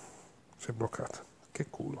rispondervi. Si è bloccata. Che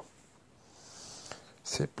culo.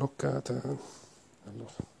 Si è bloccata.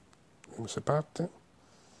 Allora, vediamo se parte.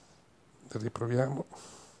 Riproviamo.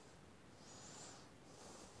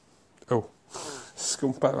 Oh,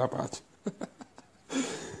 scompare la pagina.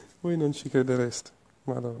 Voi non ci credereste.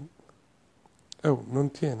 Madonna. Oh,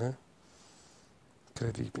 non tiene?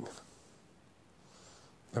 Incredibile.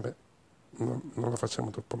 Vabbè, non la facciamo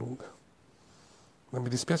troppo lunga. Non mi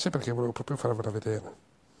dispiace perché volevo proprio farvela vedere.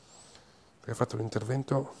 Perché ha fatto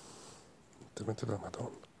l'intervento della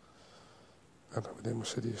Madonna. Allora, vediamo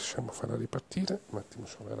se riusciamo a farla ripartire. Un attimo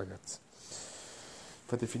solo, ragazzi.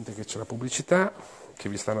 Fate finta che c'è la pubblicità, che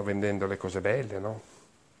vi stanno vendendo le cose belle, no?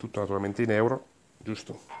 Tutto naturalmente in euro,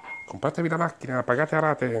 giusto? Compratevi la macchina, pagate a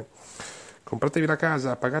rate. Compratevi la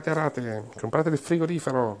casa, pagate a rate. Comprate il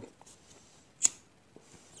frigorifero.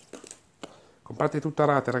 Comprate tutto a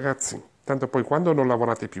rate, ragazzi. Tanto poi quando non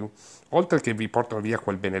lavorate più, oltre che vi portano via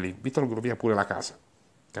quel bene lì, vi tolgono via pure la casa.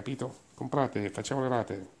 Capito? Comprate, facciamo le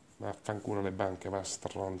rate. Vaffanculo le banche, va,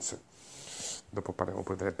 stronze. Dopo parliamo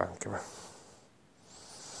poi delle banche, va.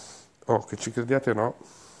 Oh, che ci crediate o no,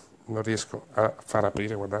 non riesco a far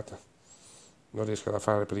aprire, guardate. Non riesco a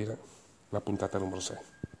far aprire la puntata numero 6.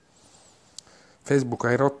 Facebook,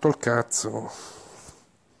 hai rotto il cazzo. Oh,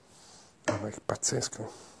 ma che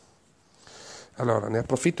pazzesco. Allora, ne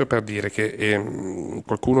approfitto per dire che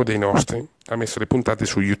qualcuno dei nostri ha messo le puntate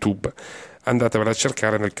su YouTube. Andatevela a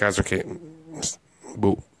cercare nel caso che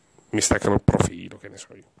mi staccano il profilo, che ne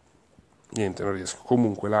so io. Niente, non riesco.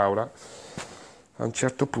 Comunque Laura, a un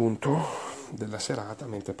certo punto della serata,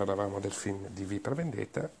 mentre parlavamo del film di V per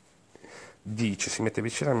Vendetta, si mette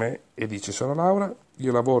vicino a me e dice: sono Laura,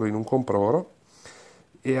 io lavoro in un compro-oro,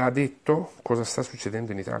 e ha detto cosa sta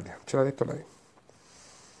succedendo in Italia. Ce l'ha detto lei.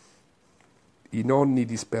 I nonni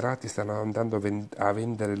disperati stanno andando a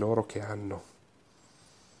vendere l'oro che hanno.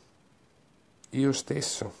 Io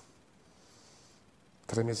stesso,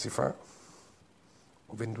 3 mesi fa,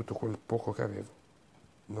 ho venduto quel poco che avevo.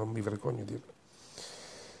 Non mi vergogno di dirlo.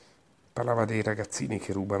 Parlava dei ragazzini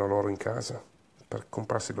che rubano l'oro in casa per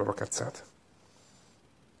comprarsi le loro cazzate.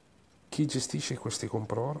 Chi gestisce questi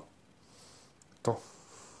compro-oro?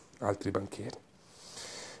 Altri banchieri.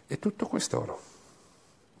 E tutto quest'oro,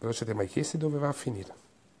 ve lo siete mai chiesti dove va a finire?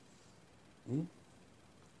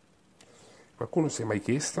 Qualcuno si è mai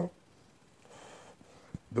chiesto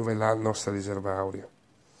dove è la nostra riserva aurea?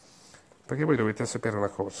 Perché voi dovete sapere una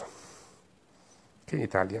cosa, che in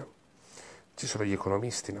Italia ci sono gli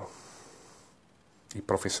economisti, no? I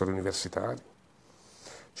professori universitari,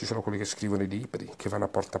 ci sono quelli che scrivono i libri, che vanno a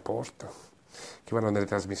porta, che vanno nelle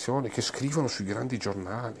trasmissioni, che scrivono sui grandi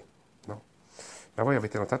giornali, no? Ma voi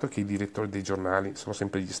avete notato che i direttori dei giornali sono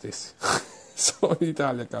sempre gli stessi? Solo in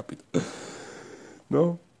Italia, capito?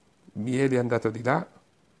 No? Miele è andato di là,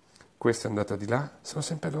 questo è andato di là, sono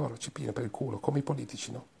sempre loro, ci pigliano per il culo, come i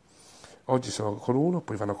politici, no? Oggi sono con uno,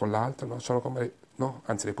 poi vanno con l'altro, no? Sono come, no,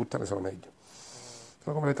 anzi le puttane sono meglio.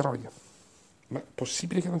 Sono come le troie. Ma è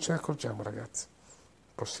possibile che non ce ne accorgiamo, ragazzi?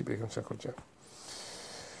 Possibile che non ce ne accorgiamo.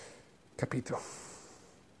 Capito?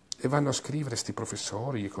 E vanno a scrivere sti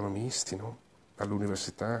professori, gli economisti, no?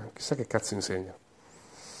 All'università, chissà che cazzo insegnano.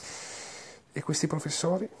 E questi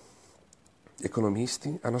professori,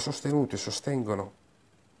 economisti, hanno sostenuto e sostengono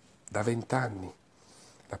da 20 anni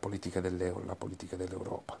la politica dell'euro, la politica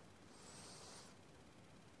dell'Europa.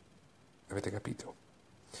 Avete capito?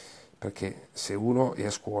 Perché se uno è a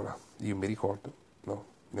scuola, io mi ricordo, no?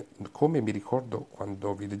 Come mi ricordo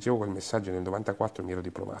quando vi leggevo quel messaggio nel 94 mi ero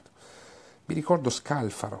diplomato, mi ricordo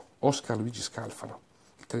Scalfaro, Oscar Luigi Scalfaro,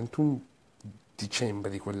 il 31 dicembre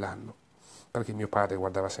di quell'anno, perché mio padre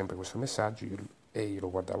guardava sempre questo messaggio e io lo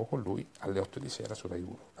guardavo con lui alle 8 di sera su Rai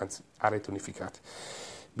 1, anzi a rete unificate.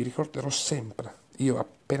 Mi ricorderò sempre, io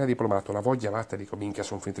appena diplomato, una voglia matta, dico minchia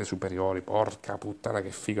sono finite le superiori, porca puttana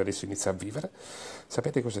che figo, adesso inizio a vivere.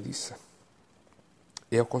 Sapete cosa disse?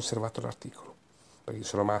 E ho conservato l'articolo, perché io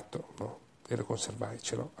sono matto, no? E lo conservai,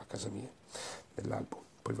 ce l'ho a casa mia, nell'album,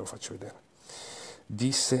 poi ve lo faccio vedere.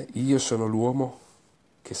 Disse, io sono l'uomo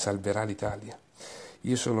che salverà l'Italia,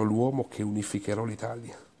 io sono l'uomo che unificherò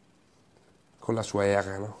l'Italia, con la sua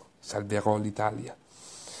era, no? Salverò l'Italia.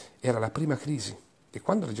 Era la prima crisi. E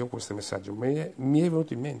quando leggevo questo messaggio mi è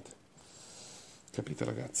venuto in mente. Capite,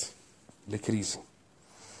 ragazzi? Le crisi.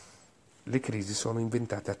 Le crisi sono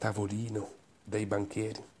inventate a tavolino dai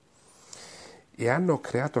banchieri e hanno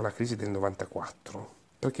creato la crisi del 94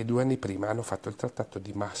 perché 2 anni prima hanno fatto il trattato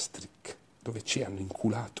di Maastricht, dove ci hanno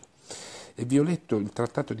inculato. E vi ho letto il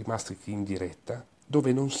trattato di Maastricht in diretta,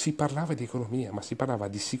 dove non si parlava di economia, ma si parlava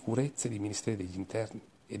di sicurezza e di Ministeri degli Interni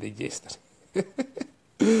e degli Esteri.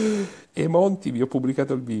 E Monti, vi ho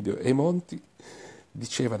pubblicato il video, e Monti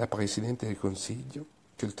diceva da Presidente del Consiglio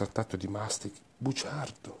che il trattato di Maastricht,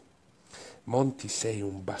 bugiardo, Monti sei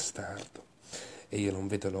un bastardo, e io non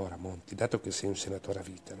vedo l'ora, Monti, dato che sei un senatore a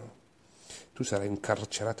vita, no? Tu sarai un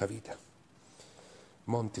carcerato a vita.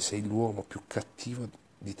 Monti sei l'uomo più cattivo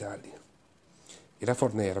d'Italia. E la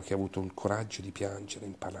Fornero che ha avuto il coraggio di piangere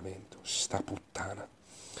in Parlamento, sta puttana,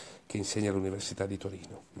 che insegna all'Università di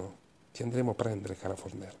Torino, no? Ti andremo a prendere, cara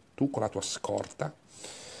Fornero. Tu con la tua scorta,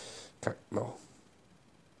 no,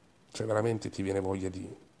 cioè veramente ti viene voglia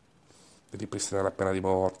di ripristinare la pena di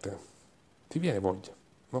morte. Ti viene voglia,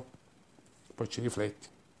 no? Poi ci rifletti.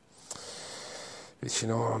 E dici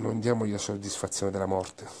no, non diamogli la soddisfazione della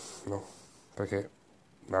morte, no? Perché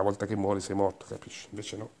una volta che muori sei morto, capisci?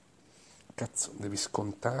 Invece no. Cazzo, devi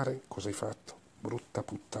scontare cosa hai fatto. Brutta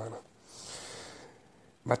puttana.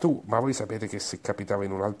 Ma voi sapete che se capitava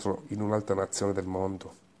in un'altra nazione del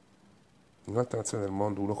mondo, in un'altra nazione del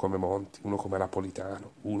mondo, uno come Monti, uno come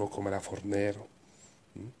Napolitano, uno come la Fornero,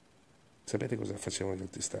 sapete cosa facevano gli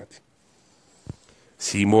altri stati?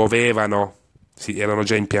 Si muovevano, sì, erano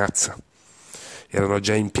già in piazza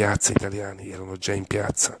italiani, erano già in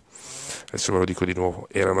piazza. Adesso ve lo dico di nuovo,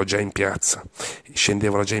 erano già in piazza,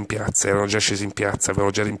 scendevano già in piazza, erano già scesi in piazza,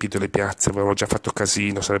 avevano già riempito le piazze, avevano già fatto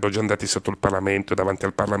casino, sarebbero già andati sotto il Parlamento, davanti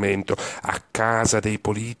al Parlamento, a casa dei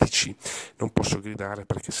politici. Non posso gridare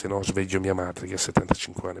perché sennò sveglio mia madre che ha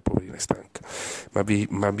 75 anni, poverina, è stanca, ma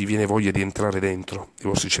vi viene voglia di entrare dentro i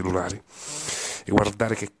vostri cellulari e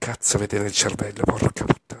guardare che cazzo avete nel cervello, porca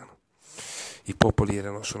puttana. I popoli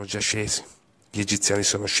sono già scesi, gli egiziani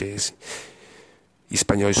sono scesi, gli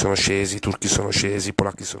spagnoli sono scesi, i turchi sono scesi, i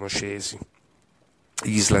polacchi sono scesi,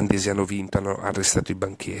 gli islandesi hanno vinto, hanno arrestato i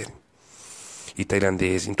banchieri. i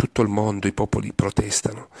thailandesi, in tutto il mondo i popoli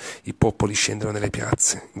protestano, i popoli scendono nelle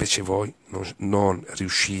piazze, invece voi non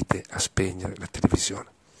riuscite a spegnere la televisione.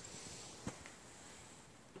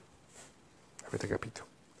 Avete capito?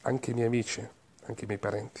 Anche i miei amici, anche i miei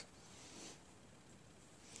parenti.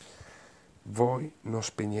 Voi non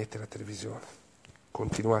spegnete la televisione,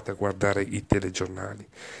 continuate a guardare i telegiornali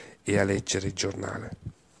e a leggere il giornale,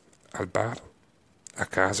 al bar, a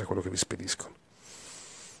casa, quello che vi spediscono.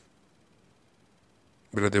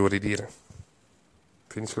 Ve lo devo ridire.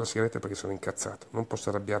 Finisco la sigaretta perché sono incazzato. Non posso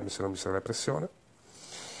arrabbiarmi se non mi sale la pressione.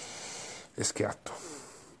 E schiatto.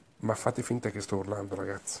 Ma fate finta che sto urlando,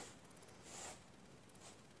 ragazzi.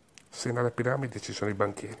 Se nella piramide ci sono i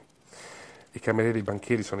banchieri, i camerieri dei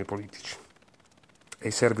banchieri sono i politici e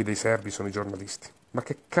i servi dei servi sono i giornalisti. Ma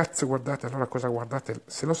che cazzo guardate allora? Cosa guardate?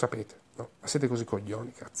 Se lo sapete, no? Ma siete così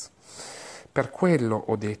coglioni, cazzo. Per quello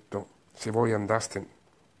ho detto, se voi andaste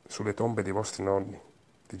sulle tombe dei vostri nonni,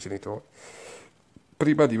 dei genitori,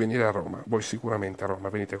 prima di venire a Roma, voi sicuramente a Roma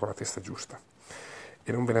venite con la testa giusta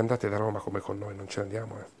e non ve ne andate da Roma come con noi, non ce ne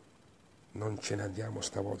andiamo, non ce ne andiamo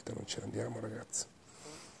stavolta, non ce ne andiamo, ragazzi.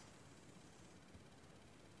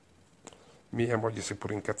 Mia moglie si è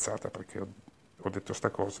pure incazzata perché ho detto sta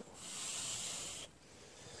cosa.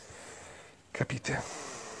 Capite?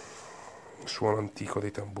 Il suono antico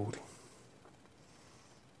dei tamburi.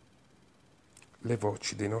 Le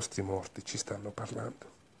voci dei nostri morti ci stanno parlando.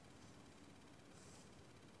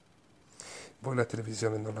 Voi la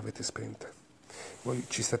televisione non l'avete spenta. Voi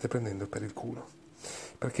ci state prendendo per il culo.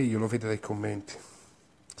 Perché io lo vedo dai commenti.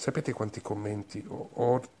 Sapete quanti commenti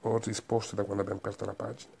ho risposto da quando abbiamo aperto la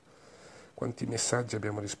pagina? Quanti messaggi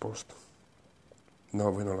abbiamo risposto?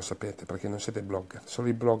 No, voi non lo sapete perché non siete blogger. Solo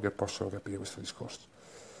i blogger possono capire questo discorso.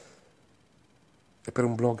 E per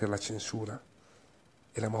un blogger la censura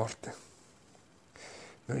è la morte.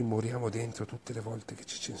 Noi moriamo dentro tutte le volte che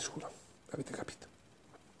ci censurano. Avete capito?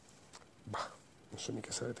 Bah, non so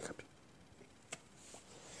mica se avete capito.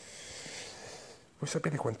 Voi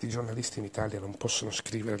sapete quanti giornalisti in Italia non possono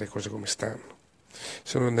scrivere le cose come stanno?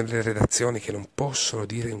 Sono nelle redazioni che non possono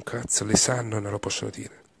dire un cazzo, le sanno e non lo possono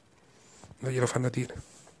dire. Non glielo fanno dire.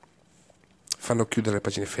 Fanno chiudere le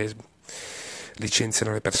pagine Facebook,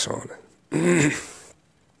 licenziano le persone. E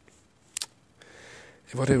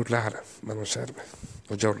vorrei urlare, ma non serve.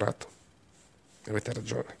 Ho già urlato. Avete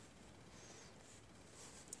ragione.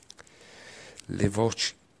 Le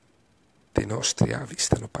voci dei nostri avi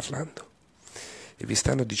stanno parlando e vi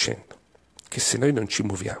stanno dicendo che se noi non ci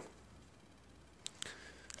muoviamo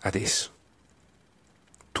adesso,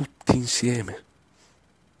 tutti insieme,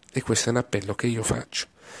 e questo è un appello che io faccio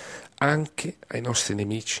anche ai nostri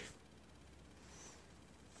nemici,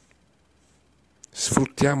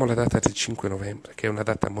 sfruttiamo la data del 5 novembre, che è una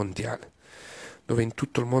data mondiale, dove in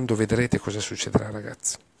tutto il mondo vedrete cosa succederà,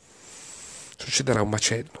 ragazzi. Succederà un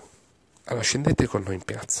macello. Allora scendete con noi in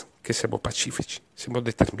piazza, che siamo pacifici, siamo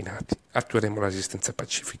determinati, attueremo la resistenza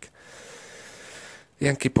pacifica. E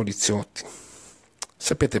anche i poliziotti.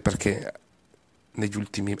 Sapete perché negli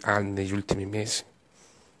ultimi anni, negli ultimi mesi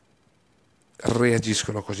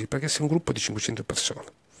reagiscono così? Perché se un gruppo di 500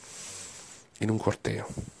 persone in un corteo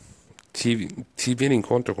ti viene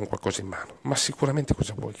incontro con qualcosa in mano, ma sicuramente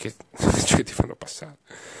cosa vuoi che cioè, ti fanno passare?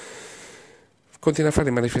 Continua a fare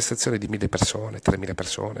manifestazioni di 1000 persone, 3000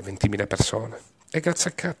 persone, 20.000 persone. E grazie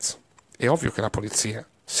al cazzo. È ovvio che la polizia,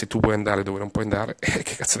 se tu vuoi andare dove non puoi andare, che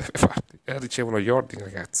cazzo deve farti? Ricevono gli ordini,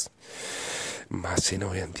 ragazzi. Ma se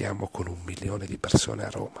noi andiamo con 1 milione di persone a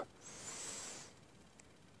Roma,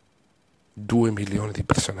 2 milioni di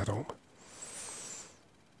persone a Roma,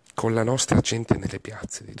 con la nostra gente nelle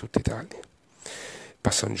piazze di tutta Italia,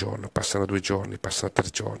 passa un giorno, passano 2 giorni, passano 3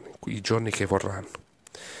 giorni, i giorni che vorranno.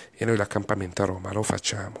 E noi l'accampamento a Roma lo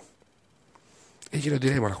facciamo e glielo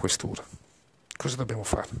diremo alla questura. Cosa dobbiamo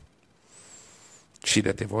fare? Ci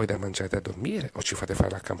date voi da mangiare e da dormire o ci fate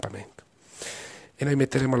fare l'accampamento? E noi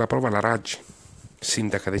metteremo alla prova la Raggi,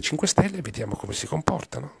 sindaca dei 5 Stelle, e vediamo come si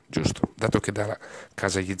comportano, giusto? Dato che da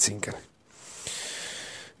casa agli zingari,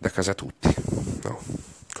 da casa a tutti, no?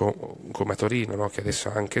 Come a Torino, no? Che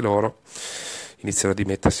adesso anche loro iniziano a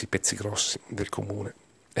dimettersi i pezzi grossi del comune.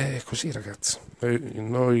 È così, ragazzi,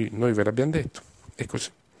 noi ve l'abbiamo detto, è così.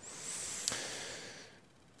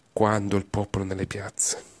 Quando il popolo nelle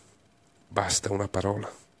piazze, basta una parola,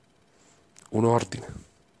 un ordine,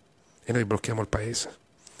 e noi blocchiamo il paese,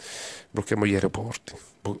 blocchiamo gli aeroporti,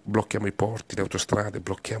 blocchiamo i porti, le autostrade,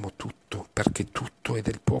 blocchiamo tutto, perché tutto è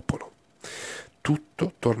del popolo,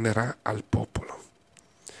 tutto tornerà al popolo,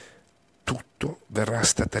 tutto verrà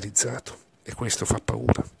statalizzato, e questo fa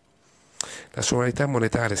paura. La sovranità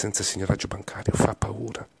monetaria senza signoraggio bancario fa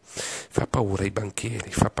paura ai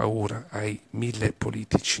banchieri, fa paura ai 1000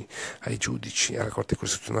 politici, ai giudici, alla Corte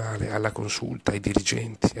Costituzionale, alla Consulta, ai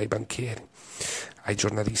dirigenti, ai banchieri, ai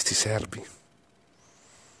giornalisti servi.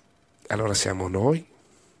 Allora siamo noi,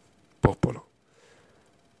 popolo,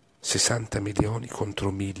 60 milioni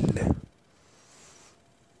contro 1000.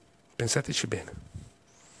 Pensateci bene,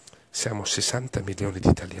 siamo 60 milioni di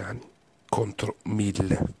italiani contro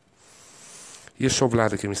 1000. Io so,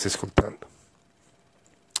 Vlad, che mi stai ascoltando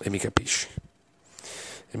e mi capisci,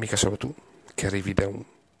 e mica solo tu, che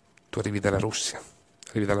tu arrivi dalla Russia,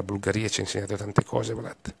 arrivi dalla Bulgaria e ci hai insegnato tante cose,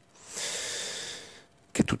 Vlad,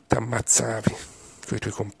 che tu ti ammazzavi con i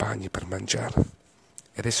tuoi compagni per mangiare,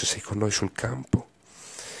 e adesso sei con noi sul campo,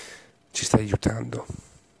 ci stai aiutando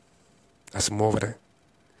a smuovere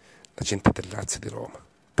la gente del Lazio e di Roma.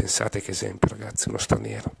 Pensate che esempio, ragazzi, uno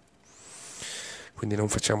straniero. Quindi non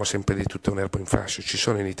facciamo sempre di tutto un erbo in fascio. Ci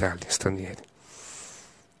sono in Italia stranieri,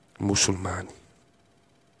 musulmani,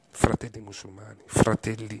 fratelli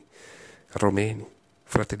romeni,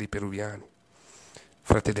 fratelli peruviani,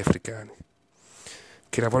 fratelli africani,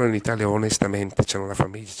 che lavorano in Italia onestamente, hanno una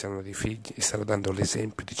famiglia, hanno dei figli e stanno dando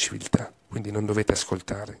l'esempio di civiltà. Quindi non dovete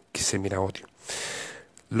ascoltare chi semina odio.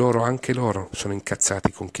 Anche loro sono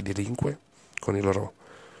incazzati con chi delinque, con i loro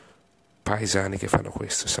paesani che fanno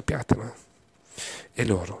questo, sappiatelo. E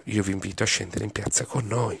io vi invito a scendere in piazza con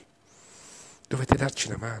noi. Dovete darci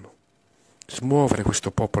una mano, smuovere questo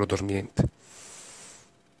popolo dormiente.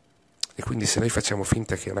 E quindi se noi facciamo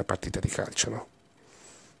finta che è una partita di calcio, no?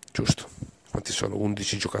 Giusto? Quanti sono?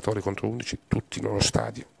 11 giocatori contro 11, tutti nello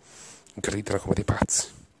stadio, gridano come dei pazzi.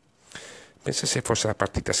 Pensa se fosse la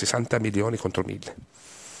partita 60 milioni contro 1000.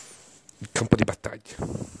 Il campo di battaglia.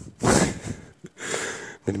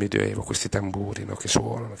 Nel Medioevo, questi tamburi, no? Che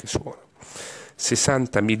suonano.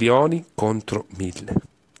 60 milioni contro 1000.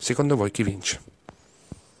 Secondo voi chi vince?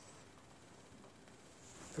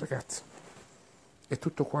 Ragazzi, è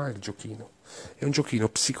tutto qua il giochino. È un giochino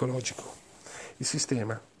psicologico. Il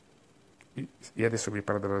sistema, io adesso vi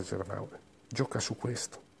parlo della Germania, gioca su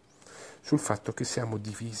questo, sul fatto che siamo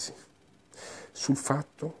divisi, sul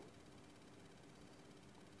fatto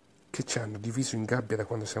che ci hanno diviso in gabbia da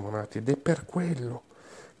quando siamo nati, ed è per quello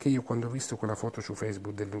che io, quando ho visto quella foto su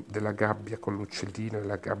Facebook della gabbia con l'uccellino e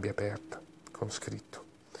la gabbia aperta, con scritto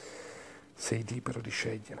sei libero di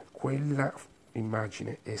scegliere, quella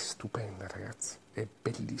immagine è stupenda, ragazzi, è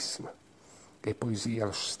bellissima, è poesia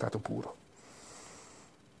allo stato puro,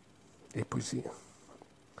 è poesia,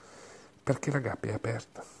 perché la gabbia è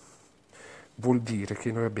aperta, vuol dire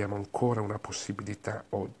che noi abbiamo ancora una possibilità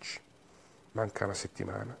oggi, manca una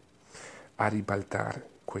settimana, a ribaltare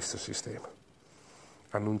questo sistema.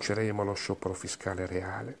 Annunceremo lo sciopero fiscale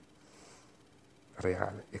reale,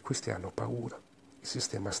 e questi hanno paura. Il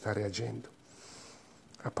sistema sta reagendo,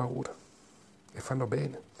 ha paura, e fanno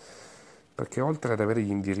bene, perché oltre ad avere gli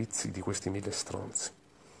indirizzi di questi 1000 stronzi,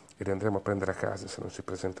 e li andremo a prendere a casa se non si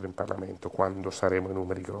presentano in Parlamento quando saremo in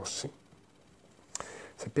numeri grossi,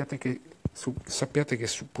 sappiate che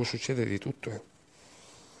può succedere di tutto.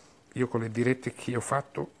 Io con le dirette che ho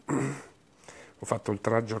fatto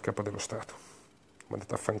oltraggio al capo dello Stato. Mi ha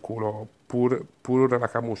dato a fanculo pure la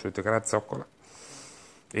camusa, ho detto che era zoccola,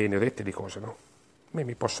 e ne ho dette di cose, no? A me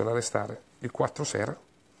mi possono arrestare il 4 sera,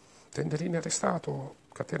 Tenderini arrestato,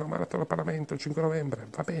 catena marato al Parlamento il 5 novembre,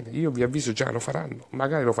 va bene, io vi avviso già, lo faranno,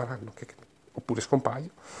 magari lo faranno, oppure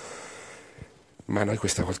scompaio, ma noi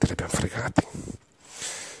questa volta li abbiamo fregati,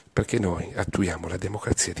 perché noi attuiamo la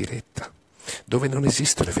democrazia diretta, dove non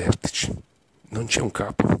esistono i vertici, non c'è un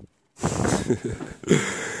capo.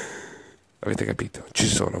 Avete capito?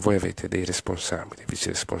 Voi avete dei responsabili, vice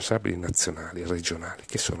responsabili nazionali, regionali,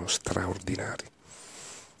 che sono straordinari.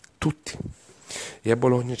 Tutti. E a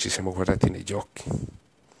Bologna ci siamo guardati negli occhi.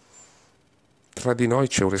 Tra di noi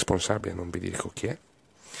c'è un responsabile, non vi dico chi è,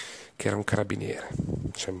 che era un carabiniere,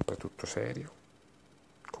 sempre tutto serio,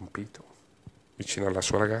 compito, vicino alla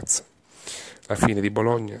sua ragazza. Alla fine di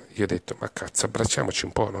Bologna io ho detto, ma cazzo, abbracciamoci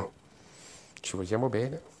un po', no? Ci vogliamo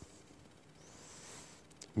bene.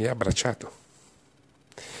 Mi ha abbracciato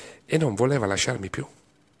e non voleva lasciarmi più,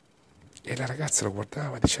 e la ragazza lo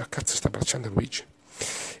guardava e diceva, cazzo, sta abbracciando Luigi,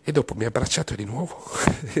 e dopo mi ha abbracciato di nuovo.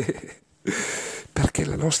 Perché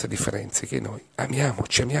la nostra differenza è che noi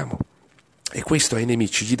ci amiamo, e questo ai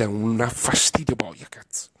nemici gli dà un fastidio boia,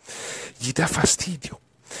 cazzo, gli dà fastidio,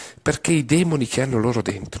 perché i demoni che hanno loro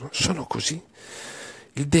dentro sono così.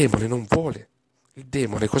 Il demone non vuole, il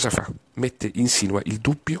demone cosa fa? Insinua il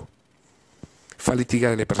dubbio, fa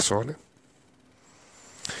litigare le persone,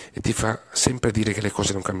 e ti fa sempre dire che le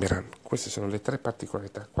cose non cambieranno. Queste sono le 3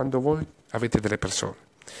 particolarità. Quando voi avete delle persone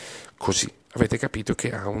così, avete capito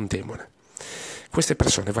che ha un demone. Queste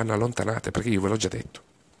persone vanno allontanate, perché io ve l'ho già detto,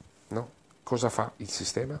 no? Cosa fa il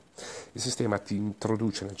sistema? Il sistema ti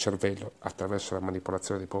introduce nel cervello, attraverso la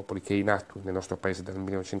manipolazione dei popoli, che è in atto nel nostro paese dal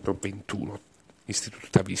 1921, Istituto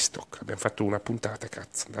Tavistock. Abbiamo fatto una puntata,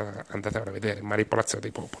 cazzo, andatevela a vedere, manipolazione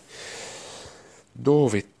dei popoli,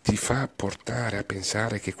 dove ti fa portare a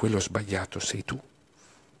pensare che quello sbagliato sei tu.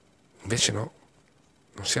 Invece no,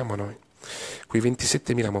 non siamo noi. Quei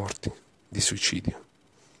 27.000 morti di suicidio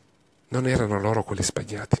non erano loro quelli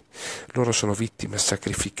sbagliati. Loro sono vittime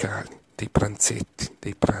sacrificali dei pranzetti,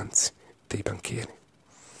 dei pranzi, dei banchieri.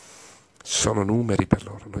 Sono numeri per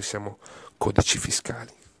loro, noi siamo codici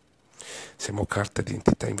fiscali, siamo carta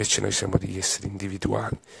d'identità, invece noi siamo degli esseri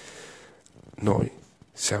individuali, noi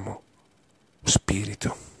siamo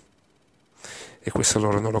spirito, e questo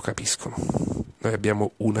loro non lo capiscono. Noi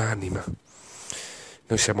abbiamo un'anima,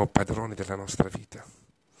 noi siamo padroni della nostra vita,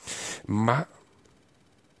 ma,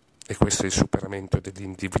 e questo è il superamento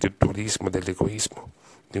dell'individualismo, dell'egoismo,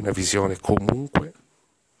 di una visione comunque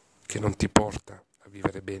che non ti porta a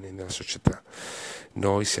vivere bene nella società.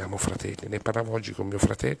 Noi siamo fratelli. Ne parlavo oggi con mio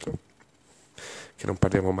fratello, che non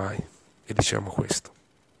parliamo mai, e diciamo questo.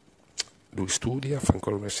 Lui studia, fa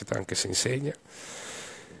ancora l'università anche se insegna,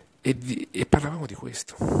 e parlavamo di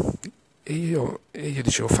questo. E io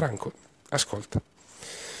dicevo: Franco, ascolta,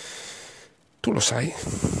 tu lo sai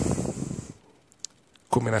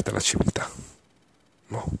come è nata la civiltà?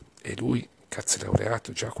 No? E lui, cazzo, è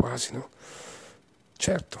laureato già quasi, no?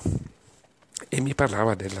 Certo. E mi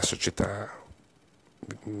parlava della società,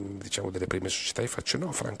 diciamo delle prime società, e faccio: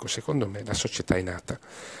 no Franco, secondo me la società è nata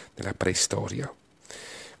nella preistoria,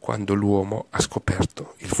 quando l'uomo ha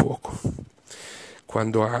scoperto il fuoco,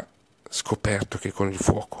 quando ha scoperto che con il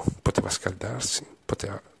fuoco poteva scaldarsi,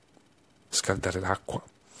 poteva scaldare l'acqua,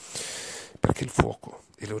 perché il fuoco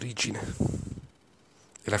è l'origine,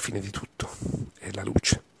 è la fine di tutto, è la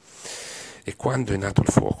luce. E quando è nato il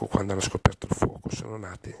fuoco, quando hanno scoperto il fuoco, sono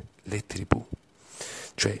nate le tribù,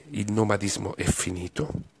 cioè il nomadismo è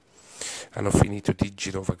finito, hanno finito di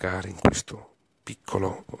girovagare in questo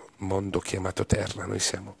piccolo mondo chiamato Terra. Noi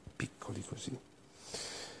siamo piccoli così,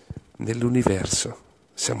 nell'universo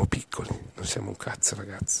siamo piccoli, non siamo un cazzo,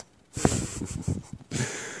 ragazzi.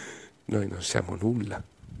 Noi non siamo nulla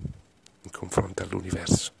in confronto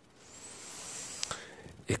all'universo.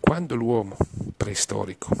 E quando l'uomo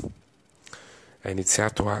preistorico ha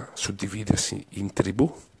iniziato a suddividersi in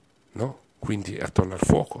tribù, no? Quindi attorno al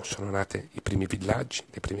fuoco sono nate i primi villaggi,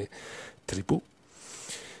 le prime tribù.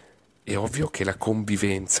 È ovvio che la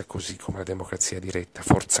convivenza, così come la democrazia diretta,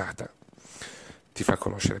 forzata, ti fa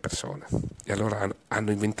conoscere persone. E allora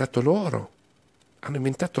hanno inventato loro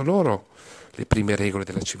le prime regole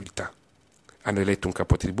della civiltà. Hanno eletto un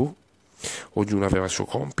capotribù, ognuno aveva il suo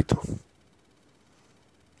compito.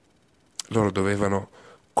 Loro dovevano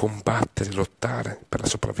combattere, lottare per la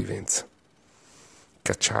sopravvivenza.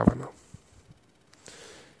 Cacciavano.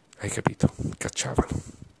 Hai capito? Cacciavano.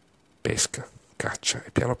 Pesca, caccia,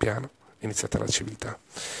 e piano piano è iniziata la civiltà.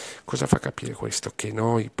 Cosa fa capire questo? Che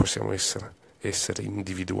noi possiamo essere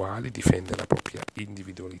individuali, difendere la propria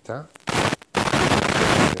individualità.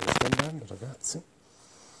 Dove sto andando, ragazzi?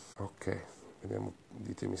 Ok, vediamo,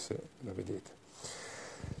 ditemi se la vedete.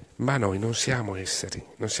 Ma noi non siamo esseri,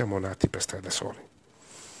 non siamo nati per stare da soli.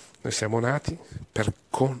 Noi siamo nati per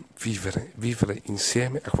convivere, vivere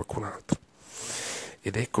insieme a qualcun altro.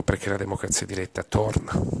 Ed ecco perché la democrazia diretta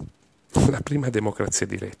torna. La prima democrazia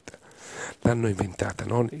diretta l'hanno inventata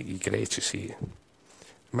non i greci, sì,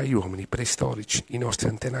 ma gli uomini preistorici, i nostri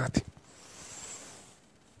antenati,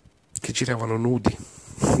 che giravano nudi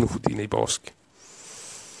nei boschi.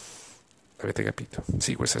 Avete capito?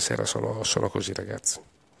 Sì, questa sera sono così, ragazzi.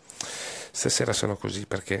 Stasera sono così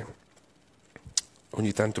perché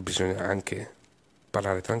ogni tanto bisogna anche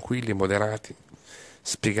parlare tranquilli, moderati,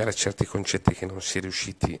 spiegare certi concetti che non si è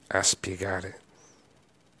riusciti a spiegare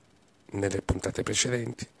nelle puntate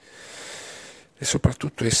precedenti, e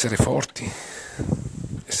soprattutto essere forti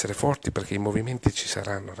perché i movimenti ci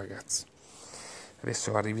saranno, ragazzi.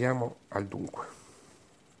 Adesso arriviamo al dunque,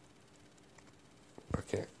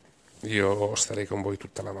 perché io starei con voi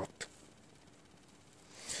tutta la notte.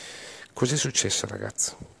 Cos'è successo,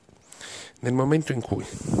 ragazzi? Nel momento in cui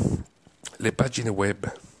le pagine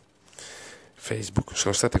web Facebook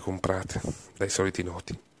sono state comprate dai soliti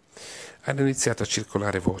noti, hanno iniziato a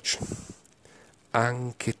circolare voci,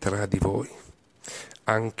 anche tra di voi,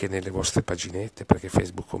 anche nelle vostre paginette, perché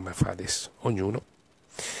Facebook come fa adesso? Ognuno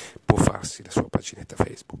può farsi la sua paginetta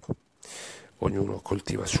Facebook, ognuno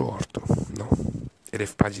coltiva il suo orto, no? E le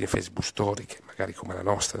pagine Facebook storiche, magari come la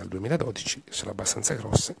nostra del 2012, sono abbastanza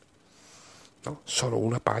grosse, no? Sono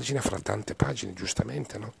una pagina fra tante pagine,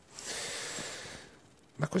 giustamente, no?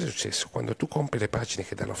 Ma cosa è successo? Quando tu compri le pagine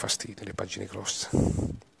che danno fastidio, le pagine grosse,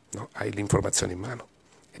 no? Hai l'informazione in mano.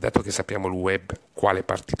 E dato che sappiamo il web, quale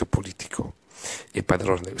partito politico è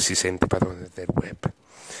padrone, si sente padrone del web,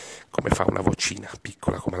 come fa una vocina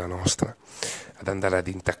piccola come la nostra ad andare ad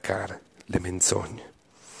intaccare le menzogne,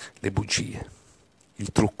 le bugie,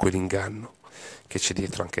 il trucco e l'inganno che c'è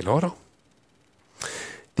dietro anche loro,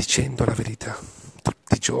 dicendo la verità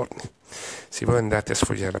tutti i giorni. Se voi andate a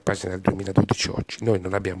sfogliare la pagina del 2012 oggi, noi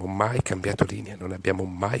non abbiamo mai cambiato linea, non abbiamo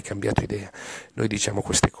mai cambiato idea. Noi diciamo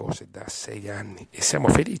queste cose da 6 anni e siamo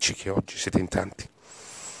felici che oggi siete in tanti.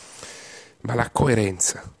 Ma la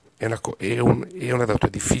coerenza è una dote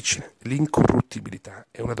difficile, l'incorruttibilità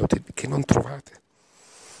è una dote che non trovate.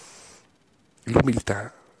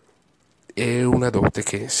 L'umiltà è una dote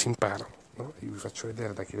che si impara, no? Io vi faccio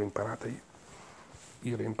vedere da chi l'ho imparata io.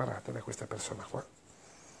 Io l'ho imparata da questa persona qua,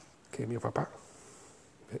 che è mio papà,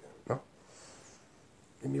 no?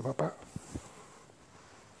 È mio papà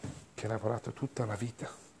che ha lavorato tutta la vita.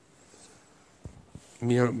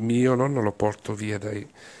 Mio nonno lo porto via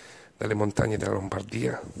dalle montagne della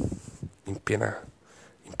Lombardia in piena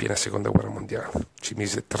seconda guerra mondiale. Ci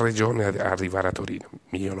mise 3 giorni ad arrivare a Torino,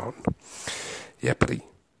 mio nonno, e aprì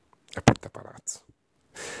a Porta Palazzo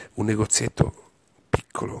un negozietto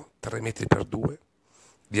piccolo, 3 metri per 2,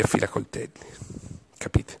 di affilacoltelli,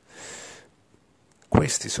 capite?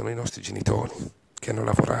 Questi sono i nostri genitori che hanno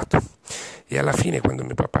lavorato e alla fine, quando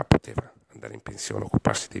mio papà poteva andare in pensione,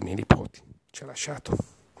 occuparsi dei miei nipoti, ci ha lasciato,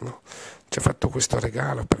 no? Ci ha fatto questo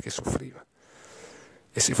regalo perché soffriva,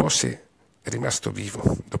 e se fosse rimasto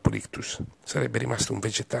vivo dopo l'ictus sarebbe rimasto un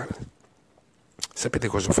vegetale. Sapete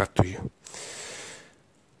cosa ho fatto io?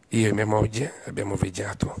 Io e mia moglie abbiamo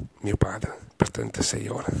vegliato mio padre per 36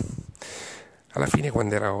 ore. Alla fine,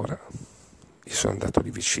 quando era ora, io sono andato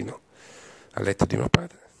lì vicino al letto di mio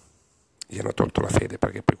padre, gli hanno tolto la fede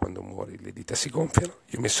perché poi quando muori le dita si gonfiano,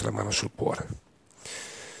 gli ho messo la mano sul cuore.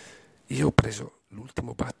 Io ho preso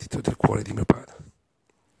l'ultimo battito del cuore di mio padre,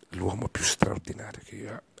 l'uomo più straordinario che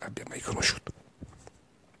io abbia mai conosciuto.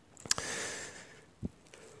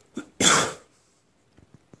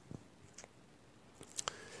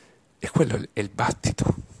 E quello è il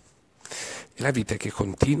battito, è la vita che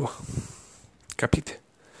continua, capite?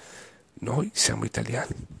 Noi siamo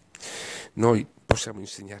italiani, noi possiamo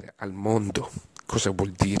insegnare al mondo cosa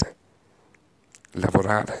vuol dire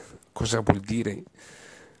lavorare, cosa vuol dire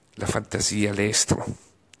la fantasia, l'estro,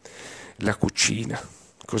 la cucina,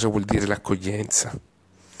 cosa vuol dire l'accoglienza.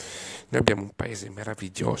 Noi abbiamo un paese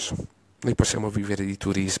meraviglioso, noi possiamo vivere di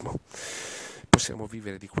turismo, possiamo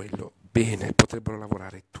vivere di quello bene, potrebbero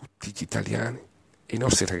lavorare tutti gli italiani e i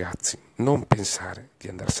nostri ragazzi, non pensare di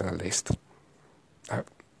andarsene all'estero.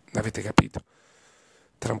 Avete capito?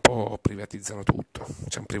 Tra un po' privatizzano tutto,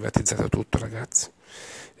 ci hanno privatizzato tutto, ragazzi,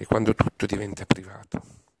 e quando tutto diventa privato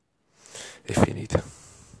è finita.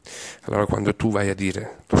 Allora quando tu vai a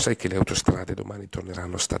dire, lo sai che le autostrade domani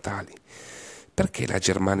torneranno statali, perché la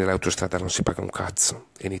Germania l'autostrada non si paga un cazzo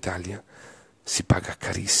e in Italia si paga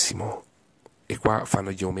carissimo e qua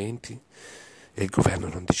fanno gli aumenti e il governo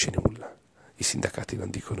non dice nulla, i sindacati non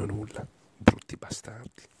dicono nulla, brutti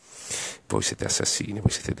bastardi, voi siete assassini,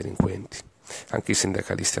 voi siete delinquenti, anche i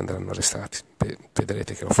sindacalisti andranno arrestati,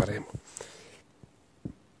 vedrete che lo faremo.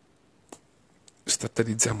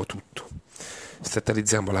 Statalizziamo tutto,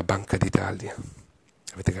 statalizziamo la Banca d'Italia,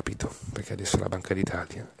 avete capito? Perché adesso la Banca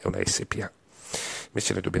d'Italia è una SPA,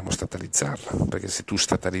 invece noi dobbiamo statalizzarla, perché se tu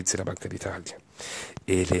statalizzi la Banca d'Italia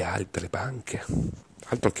e le altre banche,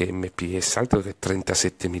 altro che MPS, altro che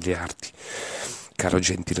 37 miliardi, caro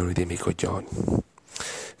Gentiloni dei miei coglioni,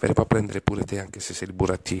 verremo a prendere pure te anche se sei il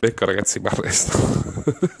burattino. Ecco ragazzi, mi arresto.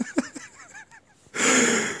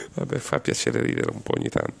 Vabbè, fa piacere ridere un po' ogni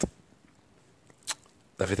tanto.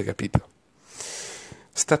 Avete capito?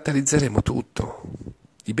 Statalizzeremo tutto.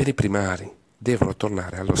 I beni primari devono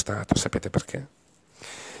tornare allo Stato. Sapete perché?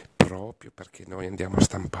 Proprio perché noi andiamo a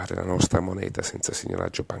stampare la nostra moneta senza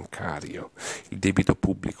signoraggio bancario. Il debito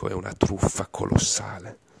pubblico è una truffa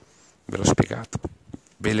colossale. Ve l'ho spiegato.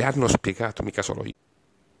 Ve le hanno spiegato, mica solo io.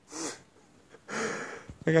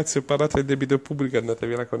 Ragazzi, ho parlato del debito pubblico, andate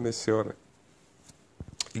via la connessione.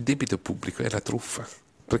 Il debito pubblico è la truffa,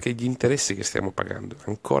 perché gli interessi che stiamo pagando,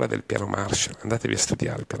 ancora del piano Marshall, andatevi a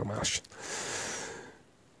studiare il piano Marshall,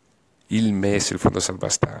 il MES, il Fondo Salva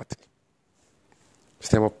Stati,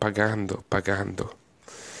 stiamo pagando,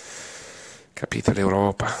 capite,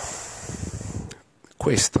 l'Europa,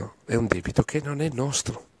 questo è un debito che non è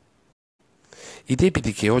nostro. I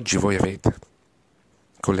debiti che oggi voi avete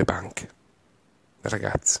con le banche,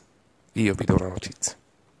 ragazzi, io vi do una notizia,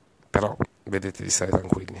 però vedete di stare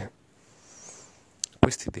tranquilli,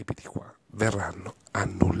 questi debiti qua verranno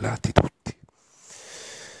annullati tutti,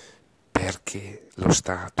 perché lo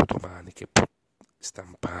Stato domani, che può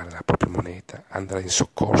stampare la propria moneta, andrà in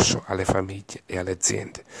soccorso alle famiglie e alle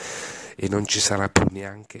aziende e non ci sarà più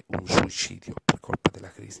neanche un suicidio per colpa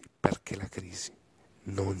della crisi, perché la crisi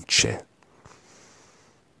non c'è.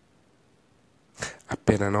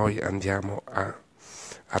 Appena noi andiamo a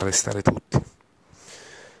arrestare tutti,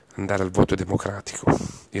 andare al voto democratico,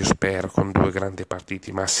 io spero con 2 grandi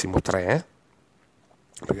partiti, massimo 3,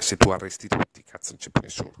 perché se tu arresti tutti, cazzo, non c'è più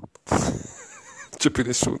nessuno. Non c'è più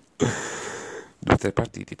nessuno. 2 o 3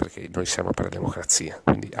 partiti, perché noi siamo per la democrazia,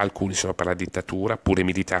 quindi alcuni sono per la dittatura, pure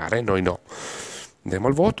militare, noi no. Andiamo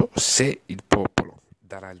al voto, se il popolo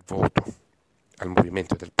darà il voto al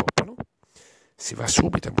movimento del popolo, si va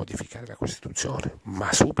subito a modificare la Costituzione,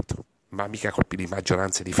 ma subito, ma mica colpi di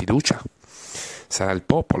maggioranza e di fiducia. Sarà il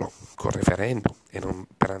popolo col referendum, e non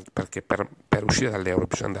perché per uscire dall'euro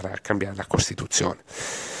bisogna andare a cambiare la Costituzione.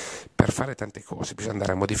 Per fare tante cose bisogna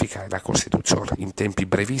andare a modificare la Costituzione in tempi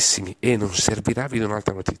brevissimi, e non servirà, vi do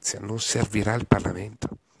un'altra notizia, non servirà il Parlamento.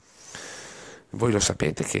 Voi lo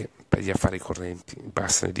sapete che per gli affari correnti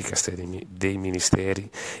bastano i dicasteri dei ministeri,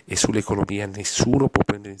 e sull'economia nessuno può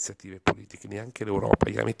prendere iniziative politiche, neanche l'Europa,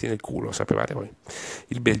 gliela metti nel culo, lo sapevate voi?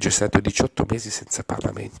 Il Belgio è stato 18 mesi senza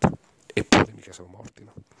Parlamento, eppure mica sono morti,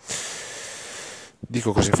 no?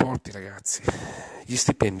 Dico cose forti, ragazzi, gli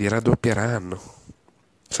stipendi raddoppieranno.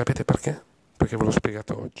 Sapete perché? Perché ve l'ho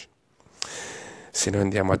spiegato oggi. Se noi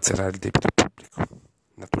andiamo a zerare il debito pubblico,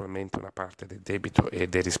 naturalmente una parte del debito e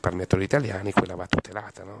dei risparmiatori italiani, quella va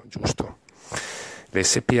tutelata, no? Giusto? Le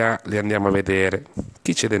SPA le andiamo a vedere.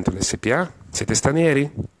 Chi c'è dentro le SPA? Siete stranieri?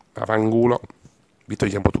 Avangulo, vi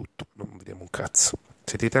togliamo tutto, non vediamo un cazzo.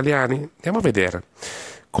 Siete italiani? Andiamo a vedere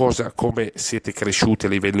come siete cresciuti a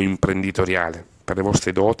livello imprenditoriale, per le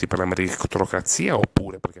vostre doti, per la meritocrazia,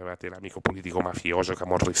 oppure perché avete l'amico politico mafioso,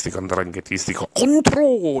 camorristico, andranghetistico,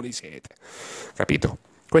 controlli siete, capito?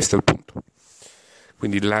 Questo è il punto.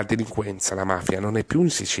 Quindi la delinquenza, la mafia non è più in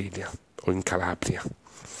Sicilia o in Calabria.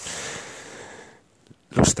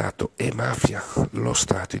 Lo Stato è mafia, lo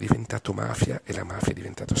Stato è diventato mafia e la mafia è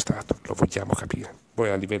diventato Stato, lo vogliamo capire. Voi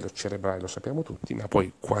a livello cerebrale lo sappiamo tutti, ma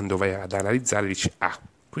poi quando vai ad analizzare dici,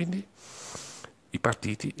 quindi i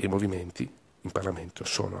partiti e i movimenti in Parlamento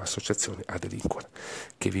sono associazioni a delinquere,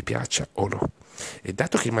 che vi piaccia o no. E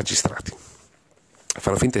dato che i magistrati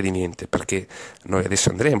fanno finta di niente, perché noi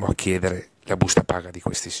adesso andremo a chiedere la busta paga di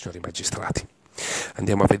questi signori magistrati,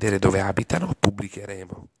 andiamo a vedere dove abitano,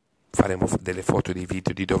 pubblicheremo, faremo delle foto e dei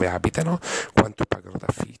video di dove abitano, quanto pagano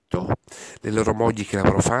d'affitto, le loro mogli che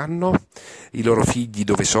lavoro fanno, i loro figli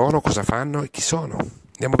dove sono, cosa fanno e chi sono.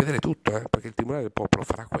 Andiamo a vedere tutto, perché il Tribunale del Popolo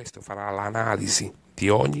farà questo, farà l'analisi di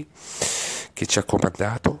ogni che ci ha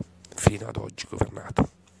comandato fino ad oggi governato.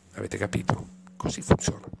 Avete capito? Così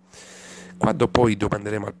funziona. Quando poi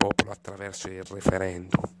domanderemo al popolo attraverso il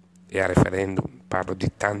referendum, e a referendum parlo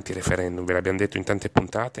di tanti referendum, ve l'abbiamo detto in tante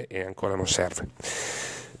puntate e ancora non serve,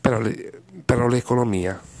 però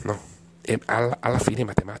l'economia, no? E alla fine è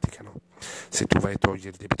matematica, no? Se tu vai a togliere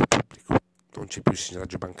il debito pubblico, non c'è più il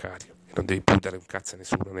signoraggio bancario e non devi più dare un cazzo a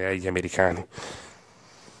nessuno, né agli americani,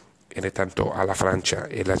 e né tanto alla Francia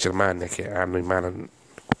e alla Germania, che hanno in mano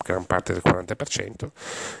gran parte del 40%,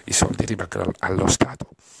 i soldi rimangono allo Stato,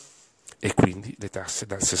 e quindi le tasse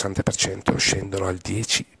dal 60% scendono al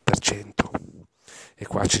 10%. E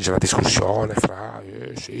qua c'è già la discussione fra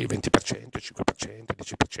sì, 20%, 5%,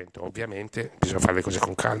 10%. Ovviamente bisogna fare le cose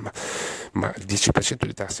con calma, ma il 10%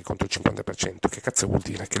 di tasse contro il 50%, che cazzo vuol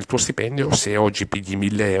dire? Che il tuo stipendio, se oggi pigli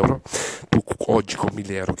 1.000 euro, tu oggi con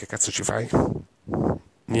 1.000 euro che cazzo ci fai?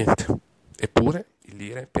 Niente. Eppure il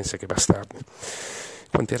lire pensa che bastardi.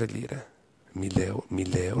 Quant'era il lire?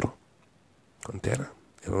 1.000 euro? Quant'era?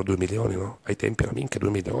 Erano 2 milioni, no? Ai tempi era minchia 2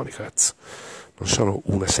 milioni, cazzo. Non sono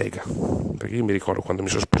una sega, perché io mi ricordo quando mi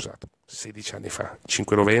sono sposato 16 anni fa,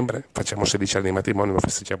 5 novembre, facciamo 16 anni di matrimonio, lo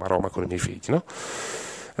festeggiamo a Roma con i miei figli, no?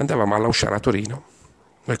 Andavamo all'Ausciana a Torino,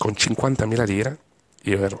 noi con 50.000 lire,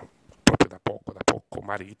 io ero proprio da poco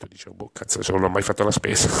marito, dicevo, boh, cazzo, adesso non ho mai fatto la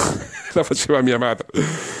spesa, la faceva mia madre.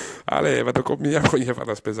 Ale, vado con mia moglie a fare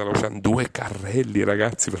la spesa all'Ausciana, 2 carrelli,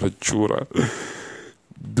 ragazzi, ve lo giuro,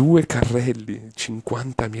 2 carrelli,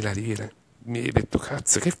 50.000 lire. Mi hai detto,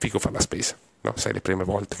 cazzo, che figo fare la spesa, no? Sai, le prime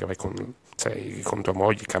volte che vai con tua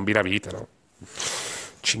moglie, cambi la vita, no?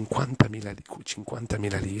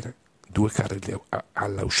 50.000 lire, 2 carrelli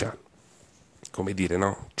all'Ausciano. come dire,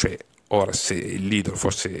 no? Cioè, ora se il leader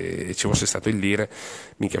ci fosse stato il lire,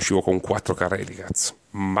 mica uscivo con 4 carrelli, cazzo.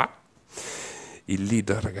 Ma il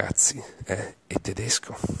leader, ragazzi, è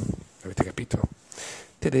tedesco. Avete capito?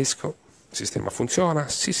 Tedesco, il sistema funziona?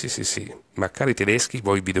 Sì, sì, sì, sì. Ma cari tedeschi,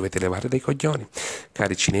 voi vi dovete levare dai coglioni.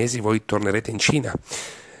 Cari cinesi, voi tornerete in Cina.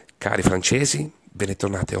 Cari francesi, ve ne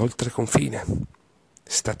tornate oltre confine.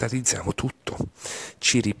 Statalizziamo tutto.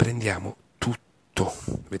 Ci riprendiamo tutto.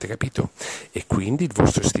 Avete capito? E quindi il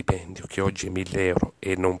vostro stipendio, che oggi è 1.000 euro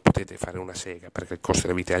e non potete fare una sega perché il costo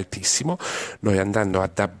della vita è altissimo, noi andando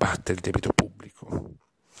ad abbattere il debito pubblico,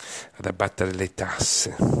 ad abbattere le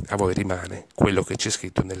tasse, a voi rimane quello che c'è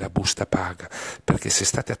scritto nella busta paga, perché se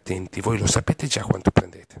state attenti voi lo sapete già quanto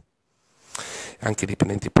prendete. Anche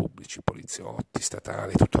dipendenti pubblici, poliziotti,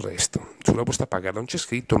 statali, tutto il resto. Sulla busta paga non c'è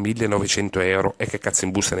scritto 1.900 euro e che cazzo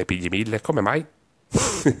in busta ne pigli 1.000? Come mai?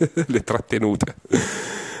 Le trattenute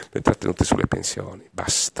sulle pensioni,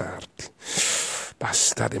 bastardi,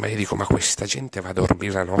 ma io dico, ma questa gente va a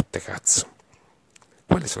dormire la notte, cazzo.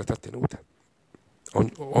 Quelle sono le trattenute.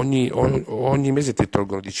 Ogni mese ti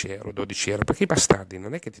tolgono 10 euro, 12 euro, perché i bastardi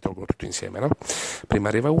non è che ti tolgono tutto insieme, no? Prima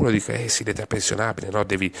arriva uno e dice, sì, l'età pensionabile, no?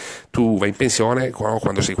 Tu vai in pensione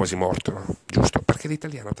quando sei quasi morto, no? Giusto? Perché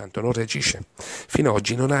l'italiano tanto non reagisce. Fino ad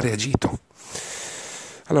oggi non ha reagito.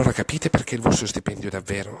 Allora capite perché il vostro stipendio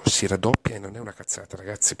davvero si raddoppia e non è una cazzata,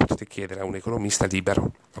 ragazzi. Potete chiedere a un economista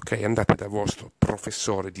libero, ok? Andate dal vostro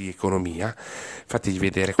professore di economia, fategli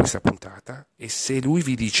vedere questa puntata e se lui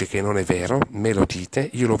vi dice che non è vero, me lo dite,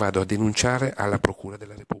 io lo vado a denunciare alla Procura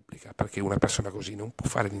della Repubblica, perché una persona così non può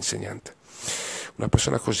fare l'insegnante. Una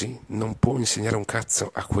persona così non può insegnare un cazzo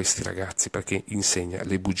a questi ragazzi, perché insegna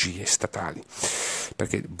le bugie statali,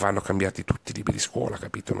 perché vanno cambiati tutti i libri di scuola,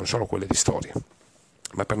 capito? Non solo quelle di storia.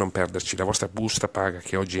 Ma per non perderci, la vostra busta paga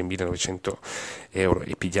che oggi è 1.900 euro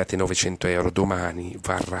e pigliate 900 euro, domani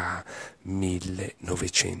varrà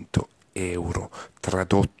 1.900 euro,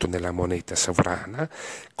 tradotto nella moneta sovrana,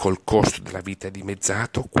 col costo della vita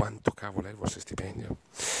dimezzato. Quanto cavolo è il vostro stipendio?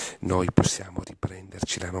 Noi possiamo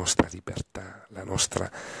riprenderci la nostra libertà, la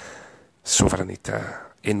nostra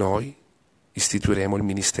sovranità e noi istituiremo il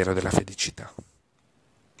Ministero della Felicità.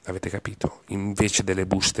 Avete capito? Invece delle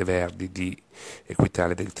buste verdi di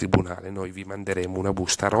Equitalia del Tribunale, noi vi manderemo una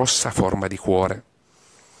busta rossa a forma di cuore.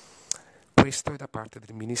 Questo è da parte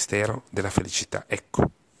del Ministero della Felicità. Ecco,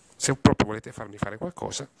 se proprio volete farmi fare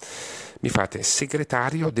qualcosa, mi fate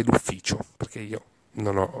segretario dell'ufficio, perché io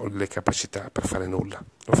non ho le capacità per fare nulla.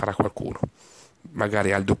 Lo farà qualcuno.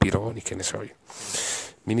 Magari Aldo Pironi, che ne so io.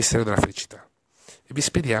 Ministero della Felicità. E vi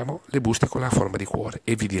spediamo le buste con la forma di cuore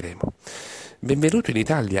e vi diremo: benvenuto in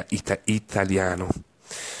Italia, italiano.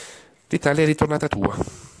 L'Italia è ritornata tua,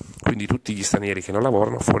 quindi tutti gli stranieri che non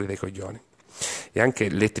lavorano fuori dai coglioni. E anche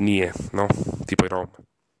le etnie, no? Tipo i Rom,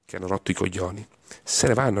 che hanno rotto i coglioni, se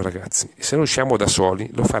ne vanno, ragazzi. E se non usciamo da soli,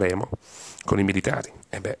 lo faremo con i militari.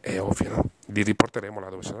 E beh, è ovvio, no? Li riporteremo là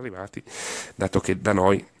dove sono arrivati, dato che da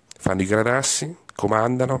noi fanno i gradassi,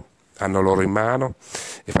 comandano, hanno l'oro in mano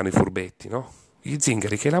e fanno i furbetti, no? Gli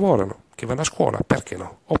zingari che lavorano, che vanno a scuola, perché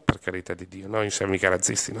no? O per carità di Dio, noi non siamo mica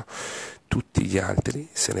razzisti, no? Tutti gli altri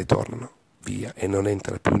se ne tornano via e non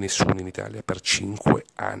entra più nessuno in Italia per 5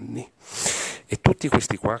 anni. E tutti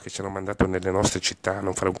questi qua che ci hanno mandato nelle nostre città a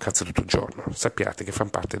non fare un cazzo tutto il giorno, sappiate che fanno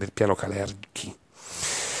parte del piano Kalergi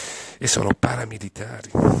e sono paramilitari.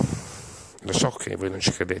 Lo so che voi non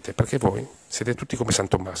ci credete, perché voi siete tutti come San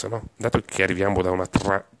Tommaso, no? Dato che arriviamo da una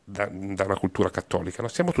cultura cattolica, no?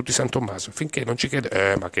 Siamo tutti San Tommaso, finché non ci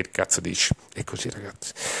credete, ma che cazzo dici? E così,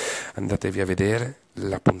 ragazzi, andatevi a vedere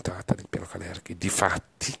la puntata del piano Kalergi.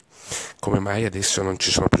 Difatti, come mai adesso non ci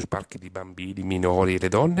sono più sbarchi di bambini, minori e le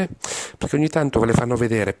donne? Perché ogni tanto ve le fanno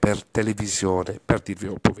vedere per televisione, per dirvi,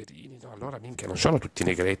 oh, poverini, no? Allora minchia, non sono tutti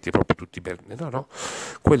negretti, proprio tutti belli, no,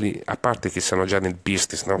 quelli, a parte che sono già nel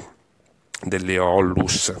business, no? Delle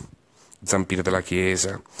Ollus, zampire della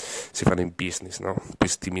chiesa, si fanno in business, no?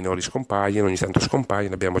 Questi minori scompaiono, ogni tanto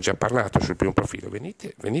scompaiono, abbiamo già parlato sul primo profilo,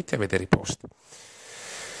 venite a vedere i post.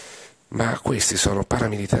 Ma questi sono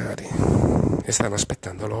paramilitari e stanno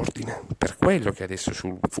aspettando l'ordine, per quello che adesso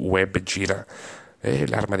sul web gira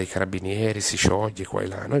l'arma dei carabinieri, si scioglie qua e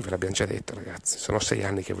là. Noi ve l'abbiamo già detto, ragazzi, sono 6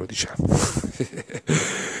 anni che ve lo diciamo.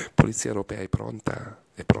 Polizia europea è pronta,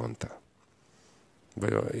 è pronta.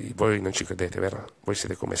 Voi non ci credete, vero? Voi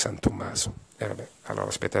siete come San Tommaso. Vabbè, allora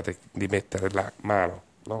aspettate di mettere la mano,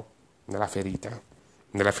 no? Nella ferita,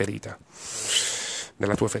 nella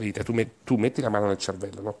tua ferita. Tu metti la mano nel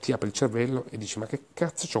cervello, no? Ti apri il cervello e dici, ma che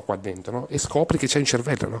cazzo c'ho qua dentro, no? E scopri che c'è un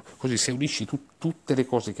cervello, no? Così se unisci tutte le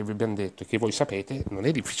cose che vi abbiamo detto e che voi sapete, non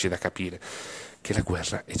è difficile da capire che la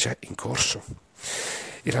guerra è già in corso.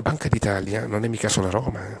 E la Banca d'Italia non è mica solo a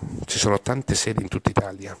Roma, ci sono tante sedi in tutta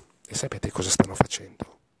Italia. E sapete cosa stanno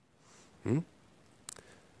facendo?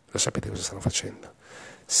 Lo sapete cosa stanno facendo?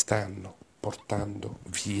 Stanno portando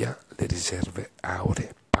via le riserve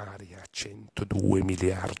auree pari a 102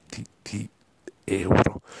 miliardi di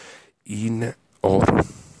euro in oro.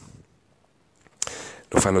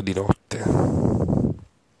 Lo fanno di notte,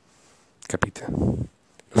 capite?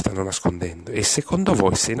 Lo stanno nascondendo. E secondo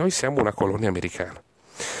voi, se noi siamo una colonia americana,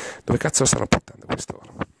 dove cazzo stanno portando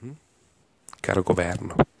quest'oro? Caro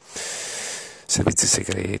governo, servizi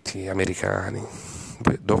segreti americani,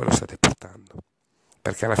 dove lo state portando?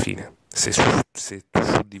 Perché alla fine, se tu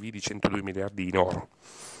suddividi 102 miliardi in oro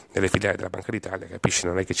nelle filiali della Banca d'Italia, capisci,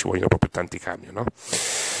 non è che ci vogliono proprio tanti camion, no?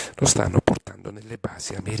 Lo stanno portando nelle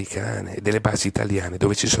basi americane e delle basi italiane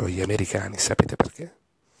dove ci sono gli americani. Sapete perché?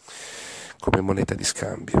 Come moneta di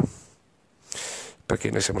scambio.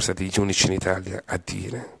 Perché noi siamo stati gli unici in Italia a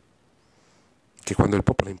dire che quando il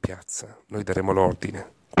popolo è in piazza noi daremo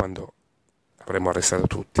l'ordine, quando avremo arrestato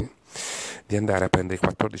tutti, di andare a prendere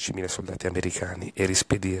 14.000 soldati americani e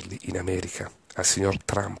rispedirli in America al signor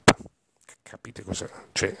Trump. Capite cosa?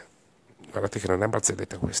 Cioè, guardate che non è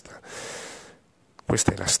barzelletta questa.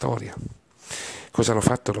 Questa è la storia. Cosa hanno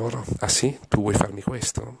fatto loro? Ah sì? Tu vuoi farmi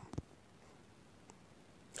questo?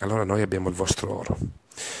 Allora noi abbiamo il vostro oro.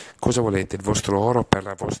 Cosa volete? Il vostro oro per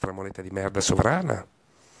la vostra moneta di merda sovrana?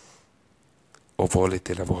 O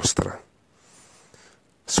volete la vostra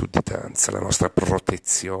sudditanza, la nostra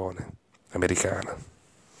protezione americana?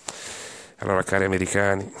 Allora, cari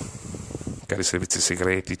americani, cari servizi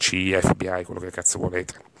segreti, CIA, FBI, quello che cazzo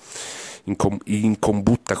volete, in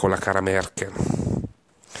combutta con la cara Merkel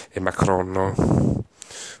e Macron, no?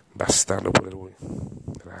 Bastardo pure lui.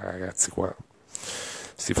 Ragazzi, qua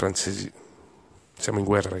sti francesi, siamo in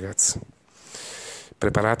guerra, ragazzi.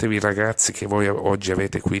 Preparatevi, ragazzi, che voi oggi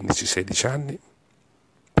avete 15-16 anni,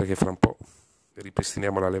 perché fra un po'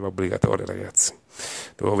 ripristiniamo la leva obbligatoria, ragazzi.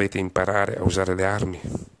 Dovete imparare a usare le armi,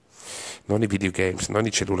 non i videogames, non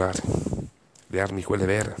i cellulari, le armi quelle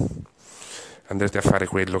vere. Andrete a fare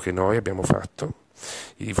quello che noi abbiamo fatto,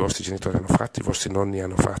 i vostri genitori hanno fatto, i vostri nonni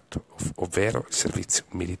hanno fatto, ovvero il servizio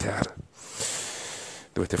militare.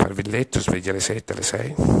 Dovete farvi il letto, svegli alle 7, alle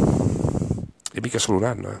 6, e mica solo un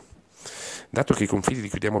anno, Dato che i confini li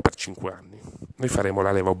chiudiamo per 5 anni, noi faremo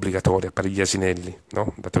la leva obbligatoria per gli asinelli,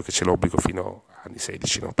 no? Dato che c'è l'obbligo fino a anni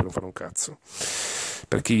 16, no? Per non fare un cazzo.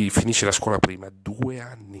 Per chi finisce la scuola prima, 2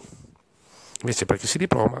 anni. Invece per chi si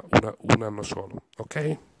diploma, un anno solo,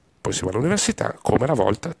 ok? Poi si va all'università, come una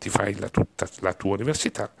volta ti fai tutta la tua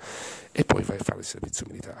università e poi vai a fare il servizio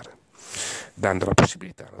militare, dando la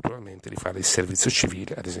possibilità naturalmente di fare il servizio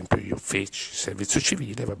civile. Ad esempio io feci il servizio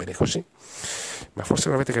civile, va bene così, ma forse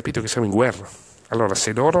non avete capito che siamo in guerra. Allora,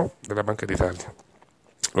 se l'oro della Banca d'Italia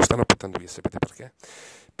lo stanno portando via, sapete perché?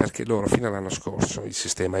 Perché loro fino all'anno scorso il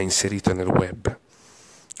sistema ha inserito nel web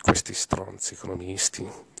questi stronzi economisti,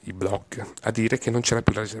 i blog, a dire che non c'era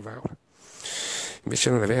più la riserva aura.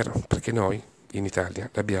 Invece non è vero, perché noi in Italia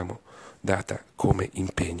l'abbiamo data come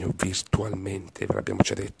impegno virtualmente, ve l'abbiamo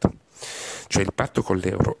già detto. Cioè il patto con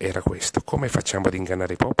l'euro era questo: come facciamo ad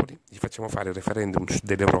ingannare i popoli? Gli facciamo fare il referendum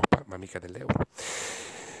dell'Europa, ma mica dell'euro.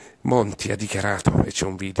 Monti ha dichiarato, e c'è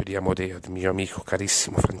un video di Amodeo, del mio amico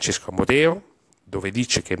carissimo Francesco Amodeo, dove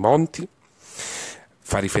dice che Monti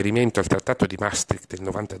fa riferimento al trattato di Maastricht del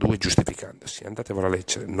 92 giustificandosi, andatevelo a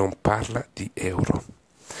leggere, non parla di euro.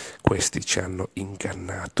 Questi ci hanno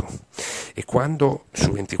ingannato. E quando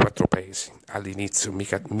su 24 paesi all'inizio,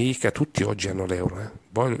 mica tutti oggi hanno l'euro,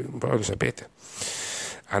 voi lo sapete,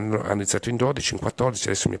 hanno iniziato in 12, in 14,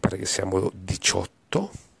 adesso mi pare che siamo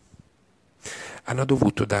 18, hanno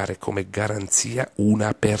dovuto dare come garanzia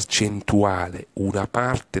una percentuale, una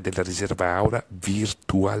parte della riserva aura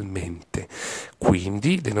virtualmente.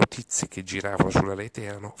 Quindi le notizie che giravano sulla rete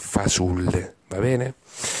erano fasulle, va bene?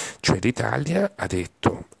 Cioè l'Italia ha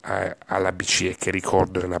detto alla BCE, che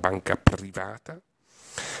ricordo è una banca privata,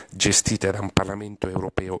 gestita da un Parlamento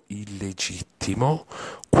europeo illegittimo,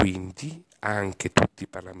 quindi anche tutti i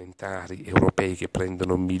parlamentari europei che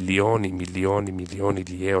prendono milioni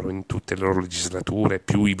di euro in tutte le loro legislature,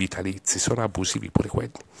 più i vitalizi, sono abusivi pure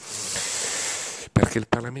quelli. Perché il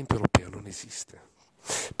Parlamento europeo non esiste.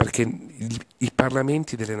 Perché i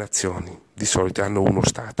parlamenti delle nazioni di solito hanno uno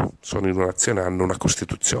Stato, sono in una nazione, hanno una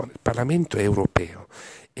Costituzione. Il Parlamento europeo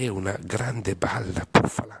è una grande balla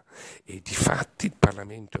bufala e difatti il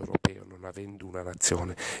Parlamento europeo, non avendo una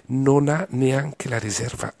nazione, non ha neanche la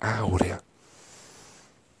riserva aurea.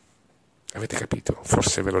 Avete capito?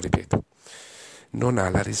 Forse ve lo ripeto. non ha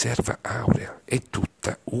la riserva aurea, è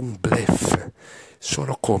tutta un bluff.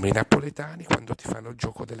 Sono come i napoletani quando ti fanno il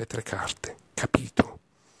gioco delle 3 carte, capito?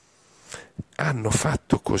 Hanno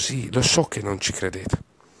fatto così, lo so che non ci credete,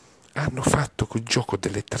 hanno fatto quel gioco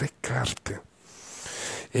delle 3 carte.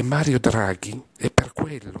 E Mario Draghi è per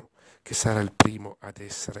quello che sarà il primo ad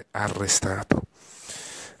essere arrestato.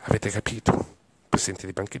 Avete capito? Presidente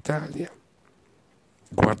di Banca Italia,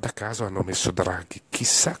 guarda caso hanno messo Draghi,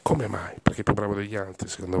 chissà come mai, perché è più bravo degli altri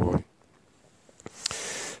secondo voi?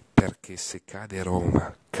 Perché se cade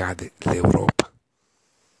Roma, cade l'Europa.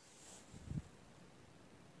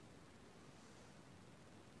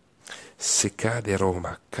 Se cade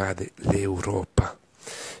Roma, cade l'Europa,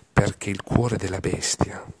 perché il cuore della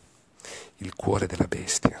bestia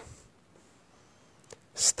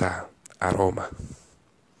sta a Roma.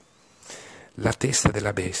 La testa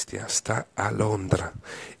della bestia sta a Londra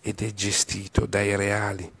ed è gestito dai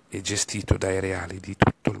reali di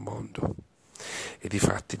tutto il mondo. E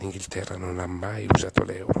difatti l'Inghilterra non ha mai usato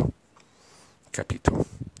l'euro, capito?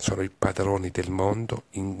 Sono i padroni del mondo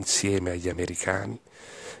insieme agli americani,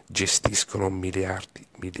 gestiscono miliardi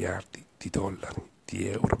di dollari, di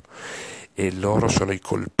euro, e loro sono i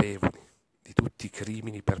colpevoli di tutti i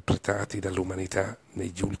crimini perpetrati dall'umanità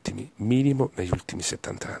negli ultimi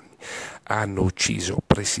 70 anni. Hanno ucciso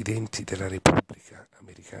presidenti della Repubblica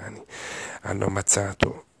americani, hanno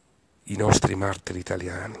ammazzato i nostri martiri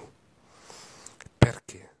italiani.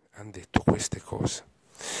 Perché hanno detto queste cose?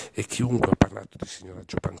 E chiunque ha parlato di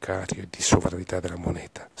signoraggio bancario e di sovranità della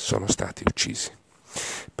moneta sono stati uccisi,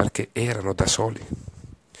 perché erano da soli.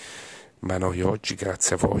 Ma noi oggi,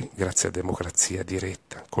 grazie a voi, grazie alla democrazia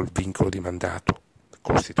diretta, col vincolo di mandato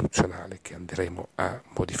costituzionale che andremo a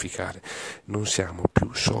modificare, non siamo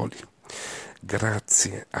più soli.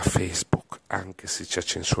 Grazie a Facebook, anche se ci ha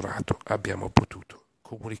censurato, abbiamo potuto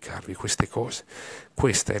comunicarvi queste cose.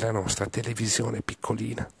 Questa è la nostra televisione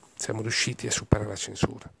piccolina. Siamo riusciti a superare la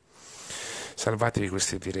censura. Salvatevi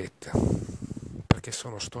queste dirette, perché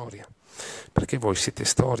sono storia, perché voi siete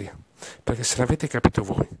storia, perché se l'avete capito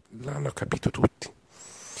voi, l'hanno capito tutti.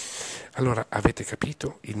 Allora avete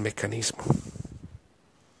capito il meccanismo.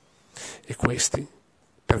 E questi,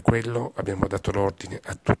 per quello abbiamo dato l'ordine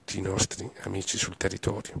a tutti i nostri amici sul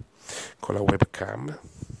territorio, con la webcam.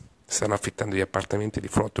 Stanno affittando gli appartamenti di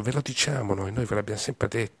fronte, ve lo diciamo noi ve l'abbiamo sempre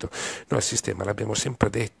detto, noi al sistema l'abbiamo sempre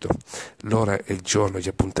detto, l'ora e il giorno, gli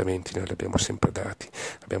appuntamenti noi li abbiamo sempre dati,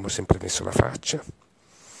 abbiamo sempre messo la faccia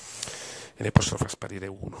e ne possono far sparire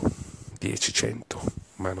 1, 10, 100,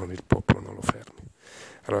 ma non il popolo non lo fermi.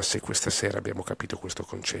 Allora se questa sera abbiamo capito questo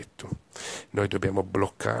concetto, noi dobbiamo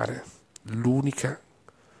bloccare l'unica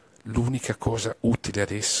cosa utile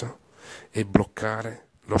adesso è bloccare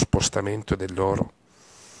lo spostamento dell'oro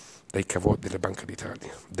dai cavò delle banche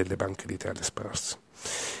d'Italia sparse.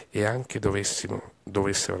 E anche dovessero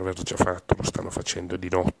averlo già fatto, lo stanno facendo di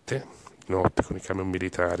notte con i camion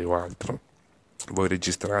militari o altro. Voi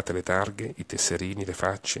registrate le targhe, i tesserini, le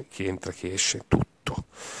facce, chi entra, chi esce, tutto.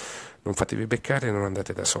 Non fatevi beccare e non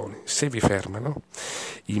andate da soli. Se vi fermano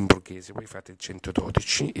in borghese, voi fate il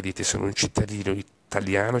 112 e dite: sono un cittadino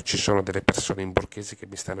italiano, ci sono delle persone in borghese che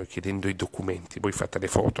mi stanno chiedendo i documenti. Voi fate le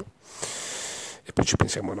foto e poi ci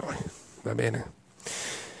pensiamo noi, va bene?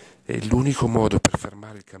 E l'unico modo per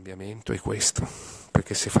fermare il cambiamento è questo,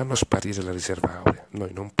 perché se fanno sparire la riserva aurea,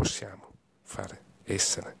 noi non possiamo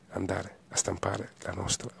andare a stampare la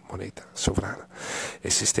nostra moneta sovrana. E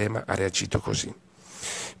il sistema ha reagito così,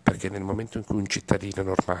 perché nel momento in cui un cittadino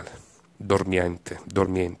normale, dormiente,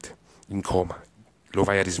 in coma, lo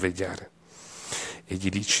vai a risvegliare e gli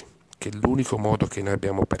dici che l'unico modo che noi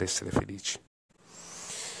abbiamo per essere felici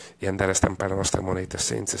e andare a stampare la nostra moneta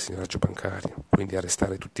senza signoraggio bancario, quindi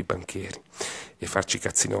arrestare tutti i banchieri e farci i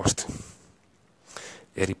cazzi nostri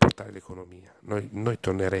e riportare l'economia. Noi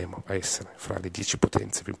torneremo a essere fra le 10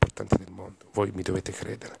 potenze più importanti del mondo, voi mi dovete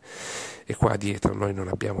credere. E qua dietro noi non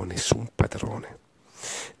abbiamo nessun padrone,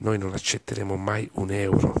 noi non accetteremo mai un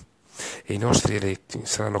euro e i nostri eletti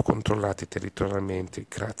saranno controllati territorialmente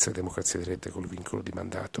grazie alla democrazia diretta col vincolo di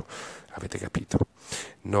mandato. Avete capito?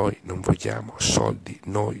 Noi non vogliamo soldi,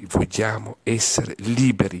 noi vogliamo essere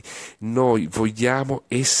liberi, noi vogliamo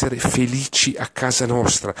essere felici a casa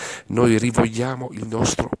nostra, noi rivogliamo il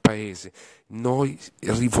nostro paese, noi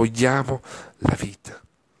rivogliamo la vita,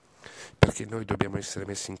 perché noi dobbiamo essere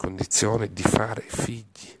messi in condizione di fare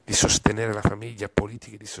figli, di sostenere la famiglia,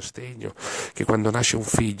 politiche di sostegno, che quando nasce un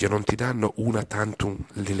figlio non ti danno una tantum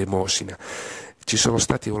l'elemosina. Ci sono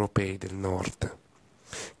stati europei del nord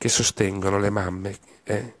che sostengono le mamme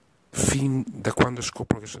fin da quando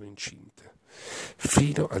scoprono che sono incinte,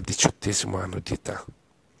 fino al 18° anno di età.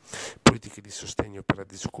 politiche di sostegno per la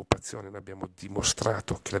disoccupazione. Noi abbiamo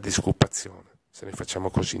dimostrato che la disoccupazione, se noi facciamo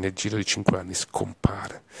così, nel giro di 5 anni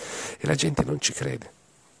scompare, e la gente non ci crede,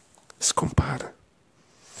 scompare,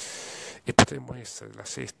 e potremmo essere la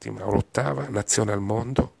 7ª o l'8ª nazione al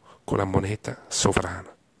mondo con la moneta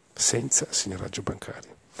sovrana, senza signoraggio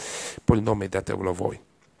bancario. Poi il nome datevelo voi.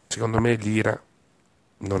 Secondo me l'ira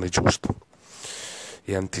non è giusto,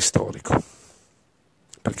 è antistorico,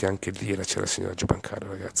 perché anche l'ira c'era il signoraggio bancario,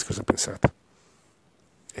 ragazzi, cosa pensate?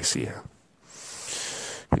 Sì.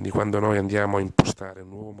 Quindi quando noi andiamo a impostare un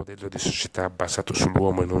nuovo modello di società basato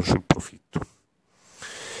sull'uomo e non sul profitto,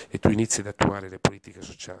 e tu inizi ad attuare le politiche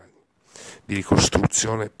sociali di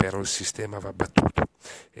ricostruzione, però il sistema va battuto,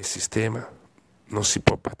 e il sistema non si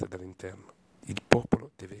può battere dall'interno, il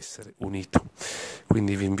popolo deve essere unito.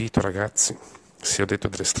 Quindi vi invito, ragazzi, se ho detto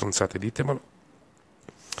delle stronzate ditemelo,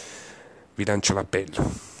 vi lancio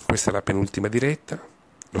l'appello. Questa è la penultima diretta,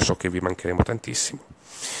 lo so che vi mancheremo tantissimo.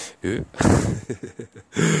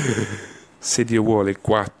 Se Dio vuole, il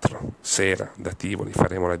 4 sera da Tivoli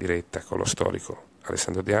faremo la diretta con lo storico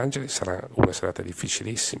Alessandro De Angeli. Sarà una serata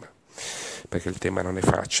difficilissima, perché il tema non è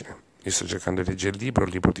facile. Io sto cercando di leggere il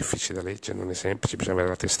libro difficile da leggere, non è semplice, bisogna avere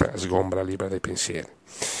la testa sgombra, libera dai pensieri.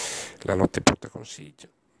 La notte porta consiglio,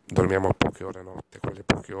 dormiamo poche ore a notte, quelle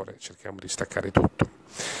poche ore cerchiamo di staccare tutto.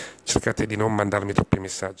 Cercate di non mandarmi troppi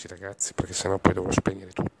messaggi, ragazzi, perché sennò poi dovrò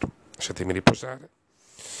spegnere tutto. Lasciatemi riposare.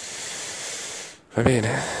 Va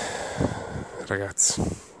bene, ragazzi,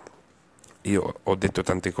 io ho detto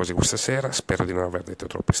tante cose questa sera, spero di non aver detto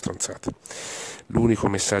troppe stronzate. L'unico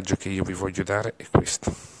messaggio che io vi voglio dare è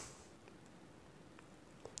questo: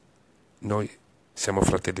 noi siamo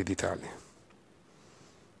Fratelli d'Italia,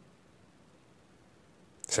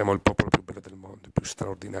 siamo il popolo più bello del mondo, il più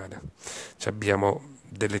straordinario. Abbiamo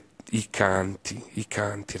i canti,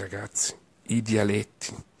 ragazzi, i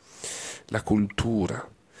dialetti, la cultura,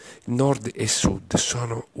 nord e sud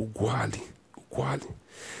sono uguali.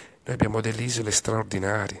 Noi abbiamo delle isole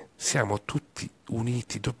straordinarie, siamo tutti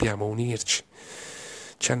uniti, dobbiamo unirci.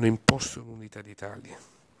 Ci hanno imposto un'unità d'Italia,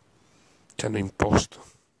 ci hanno imposto,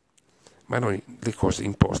 ma a noi le cose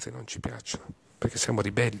imposte non ci piacciono, perché siamo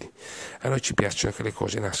ribelli. A noi ci piacciono che le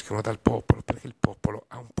cose nascano dal popolo, perché il popolo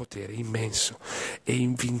ha un potere immenso, è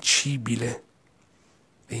invincibile,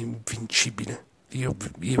 Io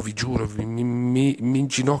vi giuro, mi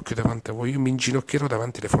inginocchio davanti a voi, io mi inginocchierò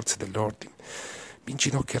davanti alle forze dell'ordine, mi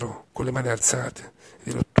inginocchierò con le mani alzate e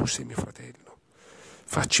dirò: tu sei mio fratello,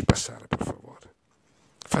 facci passare, per favore,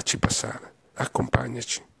 facci passare,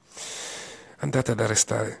 accompagnaci. Andate ad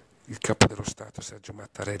arrestare il capo dello Stato, Sergio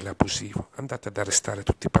Mattarella, abusivo, andate ad arrestare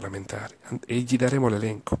tutti i parlamentari e gli daremo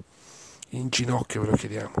l'elenco. In ginocchio ve lo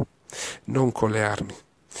chiediamo, non con le armi,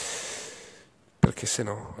 perché se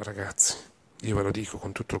no, ragazzi, io ve lo dico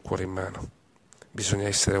con tutto il cuore in mano, bisogna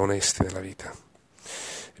essere onesti nella vita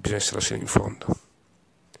e bisogna essere sino in fondo.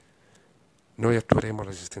 Noi attueremo la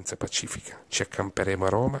resistenza pacifica, ci accamperemo a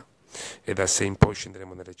Roma e dal 6 in poi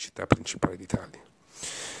scenderemo nelle città principali d'Italia.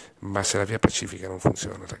 Ma se la via pacifica non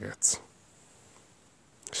funziona, ragazzi,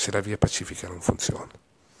 se la via pacifica non funziona,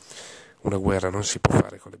 una guerra non si può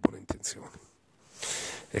fare con le buone intenzioni.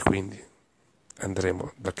 E quindi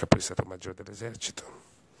andremo dal capo di Stato Maggiore dell'Esercito,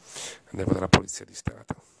 andremo dalla Polizia di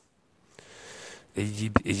Stato e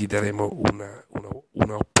gli daremo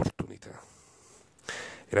una opportunità.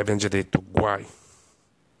 E l'abbiamo già detto, guai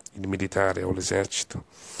il militare o l'esercito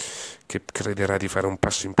che crederà di fare un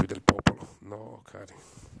passo in più del popolo. No, cari,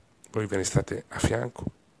 voi ve ne state a fianco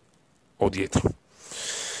o dietro.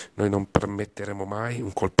 Noi non permetteremo mai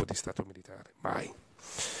un colpo di Stato militare, mai.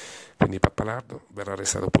 Quindi Pappalardo verrà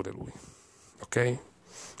arrestato pure lui, ok?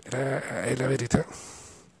 È la verità.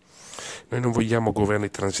 Noi non vogliamo governi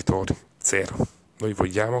transitori, zero. Noi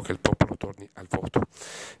vogliamo che il popolo torni al voto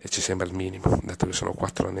e ci sembra il minimo, dato che sono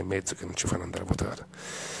 4 anni e mezzo che non ci fanno andare a votare.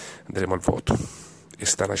 Andremo al voto e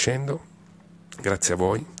sta nascendo, grazie a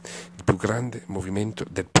voi, il più grande movimento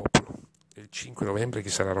del popolo. Il 5 novembre chi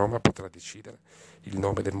sarà a Roma potrà decidere il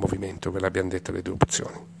nome del movimento, ve l'abbiamo detto le 2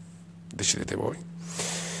 opzioni. Decidete voi.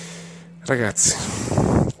 Ragazzi,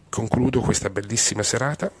 concludo questa bellissima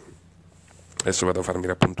serata. Adesso vado a farmi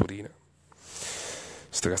la punturina.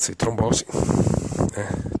 Sto cazzo di trombosi.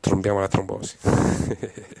 Trombiamo la trombosi.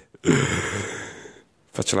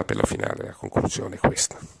 Faccio l'appello finale, la conclusione è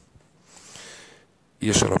questa.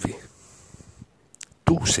 Io sono V.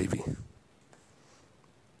 Tu sei V.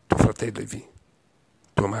 Tuo fratello è V.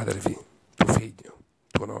 Tua madre è V. Tuo figlio,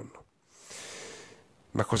 tuo nonno.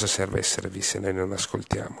 Ma cosa serve essere V se noi non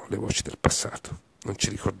ascoltiamo le voci del passato? Non ci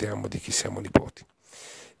ricordiamo di chi siamo nipoti.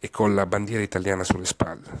 E con la bandiera italiana sulle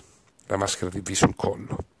spalle, la maschera di V sul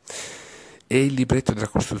collo, e il libretto della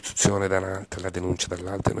Costituzione da un'altra, la denuncia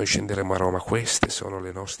dall'altra. Noi scenderemo a Roma, queste sono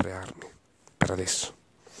le nostre armi per adesso.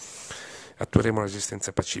 Attueremo la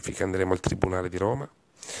resistenza pacifica, andremo al Tribunale di Roma,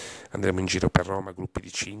 andremo in giro per Roma, gruppi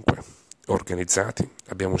di 5, organizzati,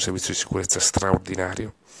 abbiamo un servizio di sicurezza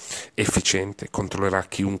straordinario, efficiente, controllerà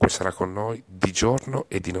chiunque sarà con noi di giorno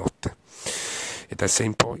e di notte. E dal 6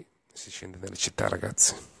 in poi si scende nelle città,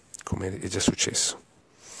 ragazzi, come è già successo.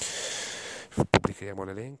 Pubblicheremo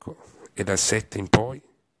l'elenco e dal 7 in poi,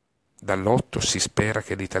 dall'8 si spera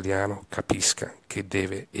che l'italiano capisca che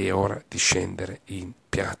deve, è ora di scendere in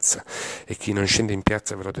piazza. E chi non scende in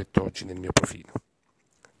piazza, ve l'ho detto oggi nel mio profilo,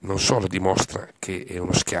 non solo dimostra che è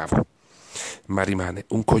uno schiavo, ma rimane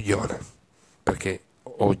un coglione, perché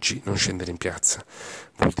oggi non scendere in piazza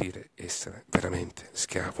vuol dire essere veramente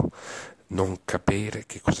schiavo, non capire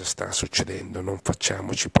che cosa sta succedendo, non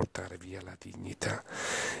facciamoci portare via la dignità.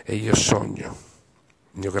 E io sogno,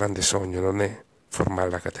 il mio grande sogno non è formare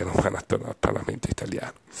la catena umana attorno al Parlamento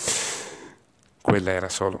italiano, quella era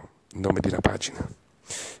solo il nome di una pagina.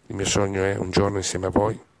 Il mio sogno è un giorno insieme a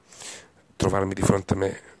voi trovarmi di fronte a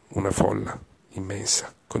me una folla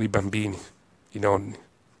immensa, con i bambini, i nonni,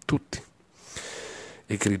 tutti,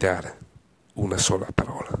 e gridare una sola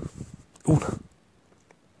parola, una: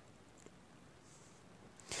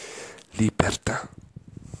 libertà,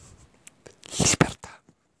 libertà.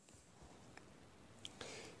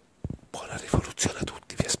 Buona rivoluzione a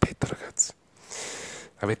tutti, vi aspetto, ragazzi.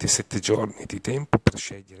 Avete 7 giorni di tempo per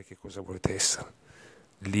scegliere che cosa volete essere,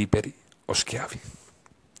 liberi o schiavi.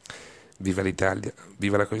 Viva l'Italia,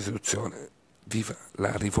 viva la Costituzione, viva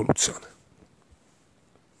la rivoluzione.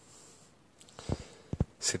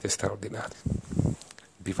 Siete straordinari.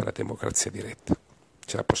 Viva la democrazia diretta.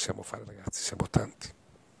 Ce la possiamo fare, ragazzi, siamo tanti.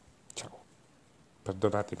 Ciao.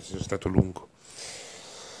 Perdonatemi se sono stato lungo.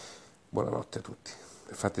 Buonanotte a tutti.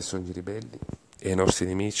 Fate sogni ribelli e ai nostri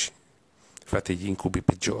nemici fate gli incubi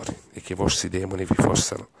peggiori e che i vostri demoni vi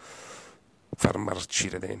possano far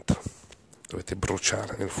marcire dentro. Dovete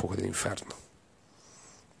bruciare nel fuoco dell'inferno.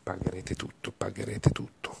 Pagherete tutto,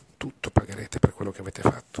 tutto pagherete per quello che avete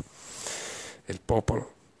fatto. E il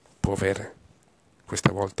popolo può avere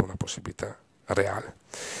questa volta una possibilità reale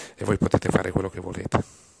e voi potete fare quello che volete,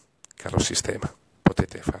 caro sistema,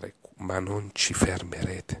 potete fare, ma non ci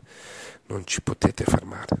fermerete, non ci potete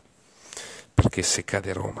fermare, perché se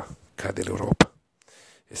cade Roma, cade l'Europa,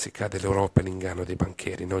 e se cade l'Europa e l'inganno dei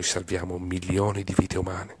banchieri, noi salviamo milioni di vite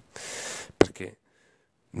umane, perché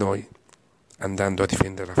noi, andando a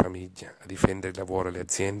difendere la famiglia, a difendere il lavoro e le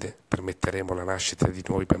aziende, permetteremo la nascita di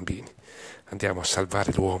nuovi bambini. Andiamo a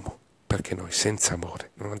salvare l'uomo, perché noi senza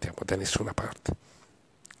amore non andiamo da nessuna parte.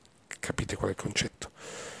 Capite qual è il concetto?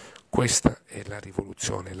 Questa è la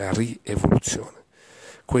rivoluzione, la rievoluzione.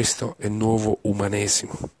 Questo è il nuovo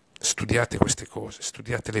umanesimo. Studiate queste cose,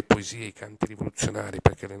 studiate le poesie, i canti rivoluzionari,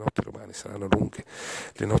 perché le notti romane saranno lunghe,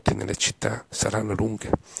 le notti nelle città saranno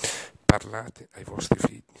lunghe. Parlate ai vostri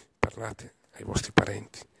figli, parlate ai vostri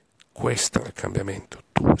parenti. Questo è il cambiamento,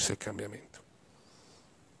 tu sei il cambiamento.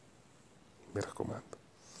 Mi raccomando,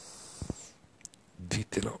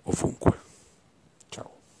 ditelo ovunque.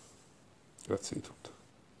 Ciao, grazie di tutto.